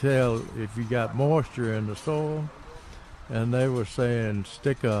tell if you got moisture in the soil, and they were saying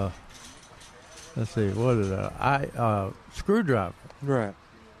stick a screwdriver, right,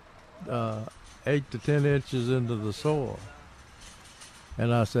 8 to 10 inches into the soil.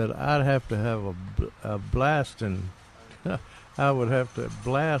 And I said I'd have to have a blasting. I would have to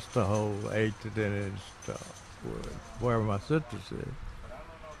blast a hole 8 to 10 inches where my citrus is,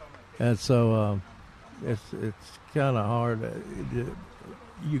 and so it's kind of hard.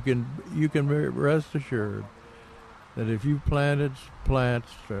 You can rest assured that if you planted plants,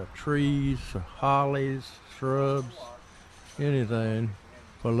 trees, hollies, shrubs, anything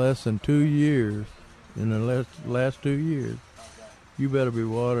for less than 2 years, in the last 2 years, you better be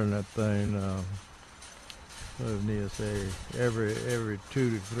watering that thing. What does Neil say? Every 2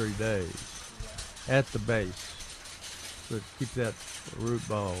 to 3 days at the base, so keep that root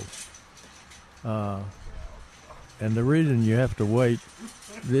ball. And the reason you have to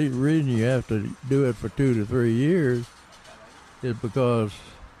do it for 2 to 3 years is because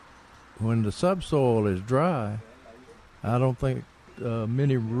when the subsoil is dry, I don't think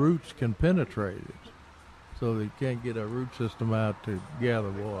many roots can penetrate it, so they can't get a root system out to gather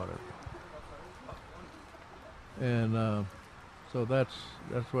water. And so that's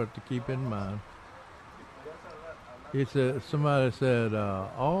what to keep in mind. Somebody said,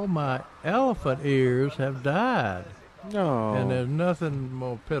 all my elephant ears have died. No. And there's nothing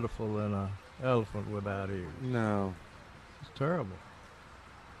more pitiful than an elephant without ears. No. It's terrible.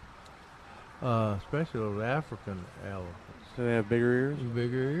 especially those African elephants. Do they have bigger ears?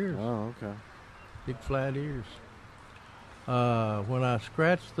 Bigger ears. Oh, okay. Big flat ears. When I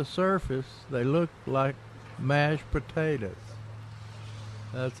scratch the surface, they look like mashed potatoes.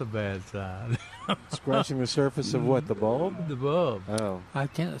 That's a bad sign. Scratching the surface of what? The bulb? The bulb. Oh. I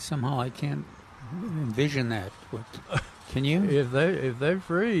can't envision that. Can you? If they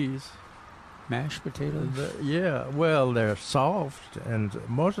freeze, mashed potatoes. Yeah. Well, they're soft, and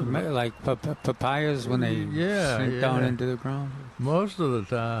most of them like papayas when they sink down into the ground. Most of the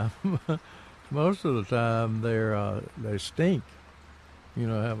time, they stink. You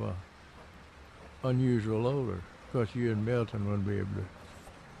know, have a unusual odor. Of course, you and Milton wouldn't be able to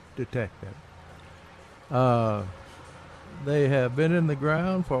detect that. They have been in the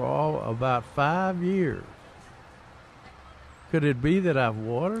ground for about 5 years. Could it be that I've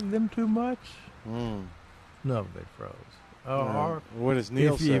watered them too much? Mm. No, they froze. Or what does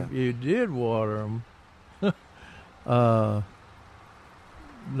Neil say? If you did water them,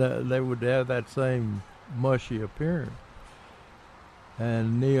 they would have that same mushy appearance.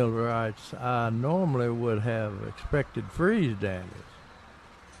 And Neil writes, I normally would have expected freeze damage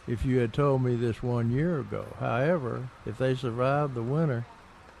if you had told me this 1 year ago. However, if they survived the winter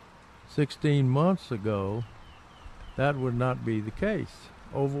 16 months ago, that would not be the case.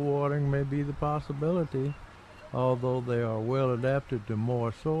 Overwatering may be the possibility, although they are well adapted to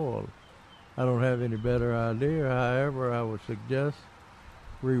more soil. I don't have any better idea. However, I would suggest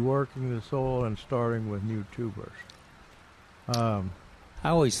reworking the soil and starting with new tubers. I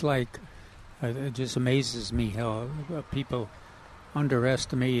always it just amazes me how people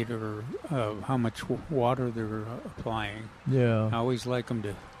underestimate or how much water they're applying. Yeah. I always like them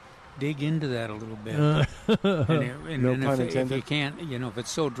to dig into that a little bit. And if you can't, if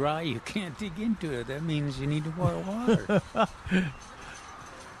it's so dry you can't dig into it, that means you need to water.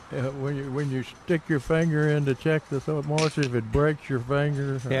 When you stick your finger in to check the soil moisture, if it breaks your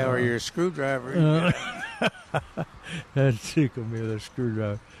finger. Or your screwdriver. That's tickled me with a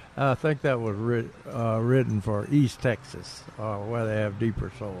screwdriver. I think that was written for East Texas, where they have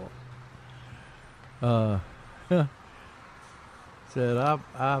deeper soil. Said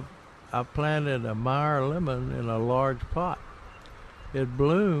I planted a Meyer lemon in a large pot. It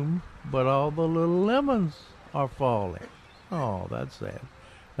bloomed, but all the little lemons are falling. Oh, that's sad.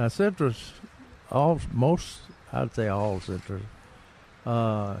 Now citrus, I'd say all citrus,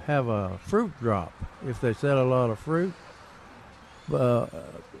 have a fruit drop. If they set a lot of fruit,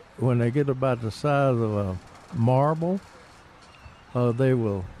 when they get about the size of a marble, they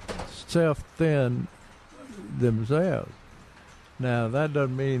will self-thin themselves. Now, that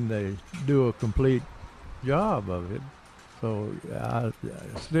doesn't mean they do a complete job of it. So I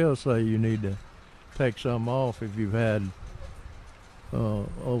still say you need to take some off if you've had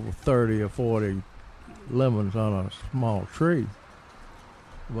over 30 or 40 lemons on a small tree.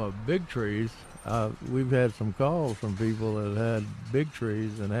 Well, big trees, we've had some calls from people that had big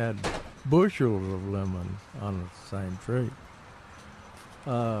trees and had bushels of lemons on the same tree.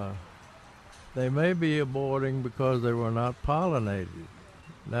 They may be aborting because they were not pollinated.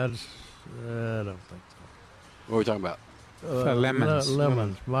 I don't think so. What are we talking about? Lemons.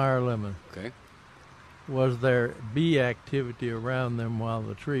 Lemons, Meyer lemons. Okay. Was there bee activity around them while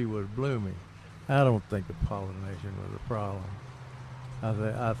the tree was blooming? I don't think the pollination was a problem.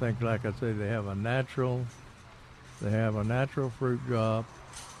 I think, like I said, they have a natural fruit drop,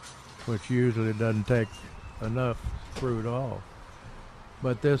 which usually doesn't take enough fruit off.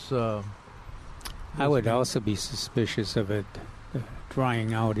 But this, I would also be suspicious of it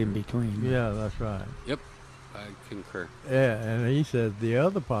drying out in between. Yeah, that's right. Yep, I concur. Yeah, and he said the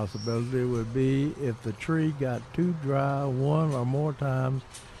other possibility would be if the tree got too dry one or more times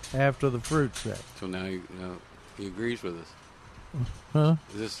after the fruit set. So now he agrees with us. Huh?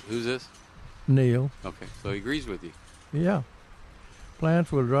 Who's this? Neil. Okay, so he agrees with you. Yeah. Plants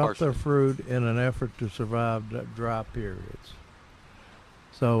will drop Partially. their fruit in an effort to survive dry periods.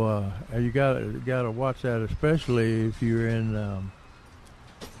 So you got to watch that, especially if you're in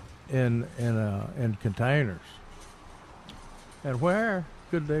containers. And where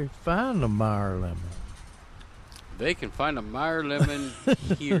could they find a Meyer lemon? They can find a Meyer lemon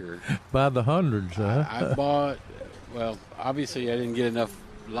here. By the hundreds, huh? I bought. Well, obviously I didn't get enough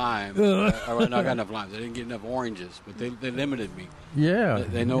lime. I not got enough limes. I didn't get enough oranges, but they limited me. Yeah,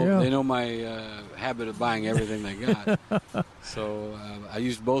 they know my habit of buying everything they got. So I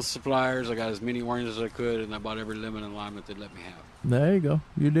used both suppliers. I got as many oranges as I could, and I bought every lemon and lime that they'd let me have. There you go.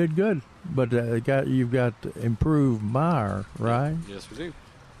 You did good, but you've got improved Meyer, right? Yes, we do.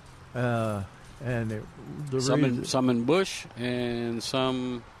 And some in bush and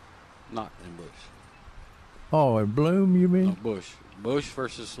some not in bush. Oh, in bloom, you mean? No, bush. Bush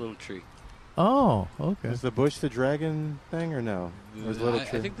versus little tree. Oh, okay. Is the bush the dragon thing or no? Or is little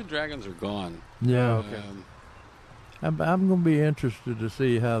tree? I think the dragons are gone. Yeah. Okay. I'm going to be interested to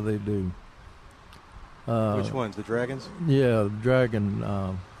see how they do. Which ones? The dragons? Yeah, dragon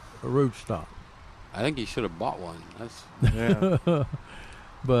rootstock. I think he should have bought one. That's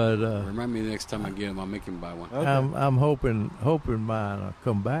But remind me the next time I get him, I'll make him buy one. Okay. I'm hoping mine will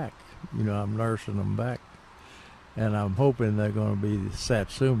come back. You know, I'm nursing them back, and I'm hoping they're going to be the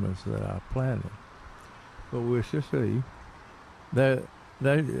satsumas that I planted. But we'll just see.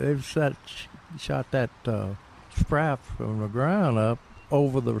 They've shot that sprout from the ground up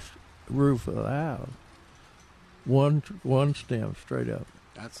over the roof of the house. One stem straight up.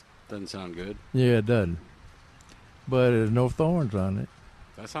 That doesn't sound good. Yeah, it doesn't. But there's no thorns on it.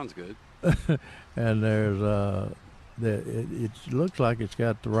 That sounds good. And there's it looks like it's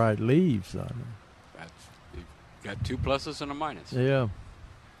got the right leaves on it. You've got 2 pluses and a minus. Yeah.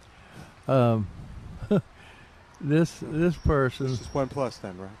 This person. This is 1 plus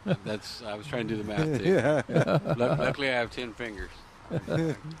then, right? I was trying to do the math too. Yeah. Luckily, I have 10 fingers.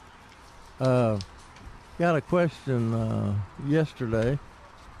 Got a question yesterday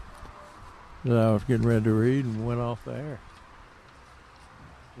that I was getting ready to read and went off the air.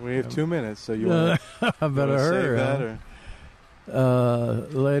 We have 2 minutes, so you want to I better hurry.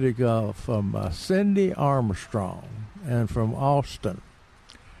 Lady from Cindy Armstrong and from Austin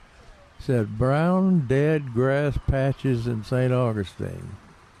said brown dead grass patches in St. Augustine.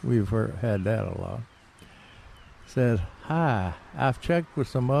 We've had that a lot. Said, hi, I've checked with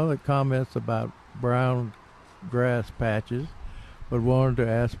some other comments about brown grass patches, but wanted to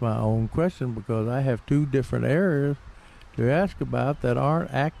ask my own question because I have 2 different areas to ask about that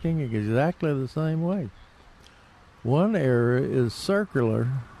aren't acting exactly the same way. One area is a circular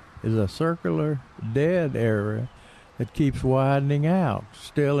dead area that keeps widening out,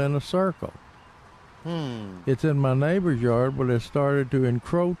 still in a circle. It's in my neighbor's yard, but it started to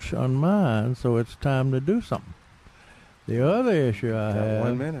encroach on mine, so it's time to do something. The other issue I have...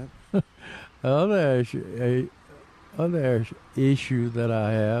 1 minute. Other issue that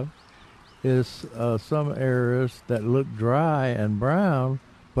I have is some areas that look dry and brown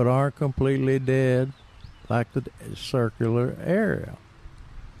but aren't completely dead like the circular area.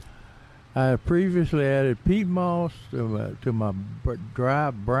 I have previously added peat moss to my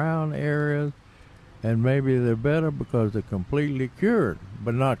dry brown areas, and maybe they're better because they're completely cured,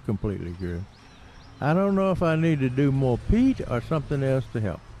 but not completely cured. I don't know if I need to do more peat or something else to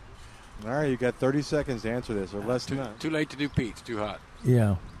help. All right, you got 30 seconds to answer this, or less than that. Too late to do peat. It's too hot.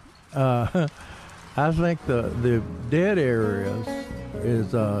 Yeah. I think the dead areas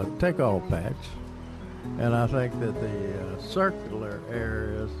is take-all patch, and I think that the circular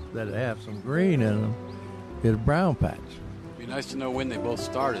areas that have some green in them is brown patch. It'd be nice to know when they both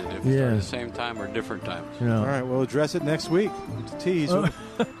started, if they started at the same time or different times. Yeah. All right, we'll address it next week. Tease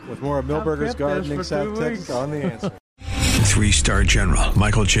with more of Milberger's Gardening South Texas on The Answer. 3-star General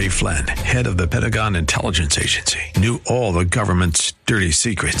Michael J. Flynn, head of the Pentagon Intelligence Agency, knew all the government's dirty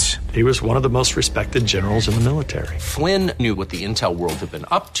secrets. He was one of the most respected generals in the military. Flynn knew what the intel world had been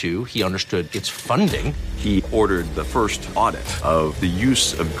up to. He understood its funding. He ordered the first audit of the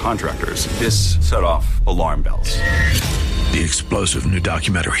use of contractors. This set off alarm bells. The explosive new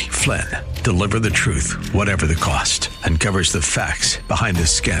documentary, Flynn, Deliver the Truth, Whatever the Cost, uncovers the facts behind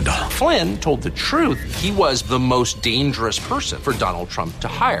this scandal. Flynn told the truth. He was the most dangerous person for Donald Trump to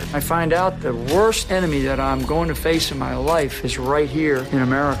hire. I find out the worst enemy that I'm going to face in my life is right here in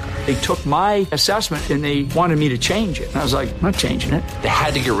America. They took my assessment and they wanted me to change it. And I was like, I'm not changing it. They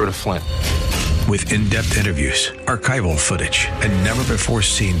had to get rid of Flynn. With in-depth interviews, archival footage, and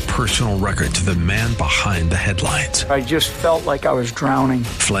never-before-seen personal records of the man behind the headlines. I just felt like I was drowning.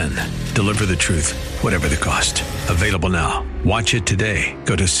 Flynn, Deliver the Truth, Whatever the Cost. Available now. Watch it today.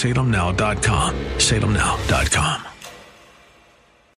 Go to salemnow.com. salemnow.com.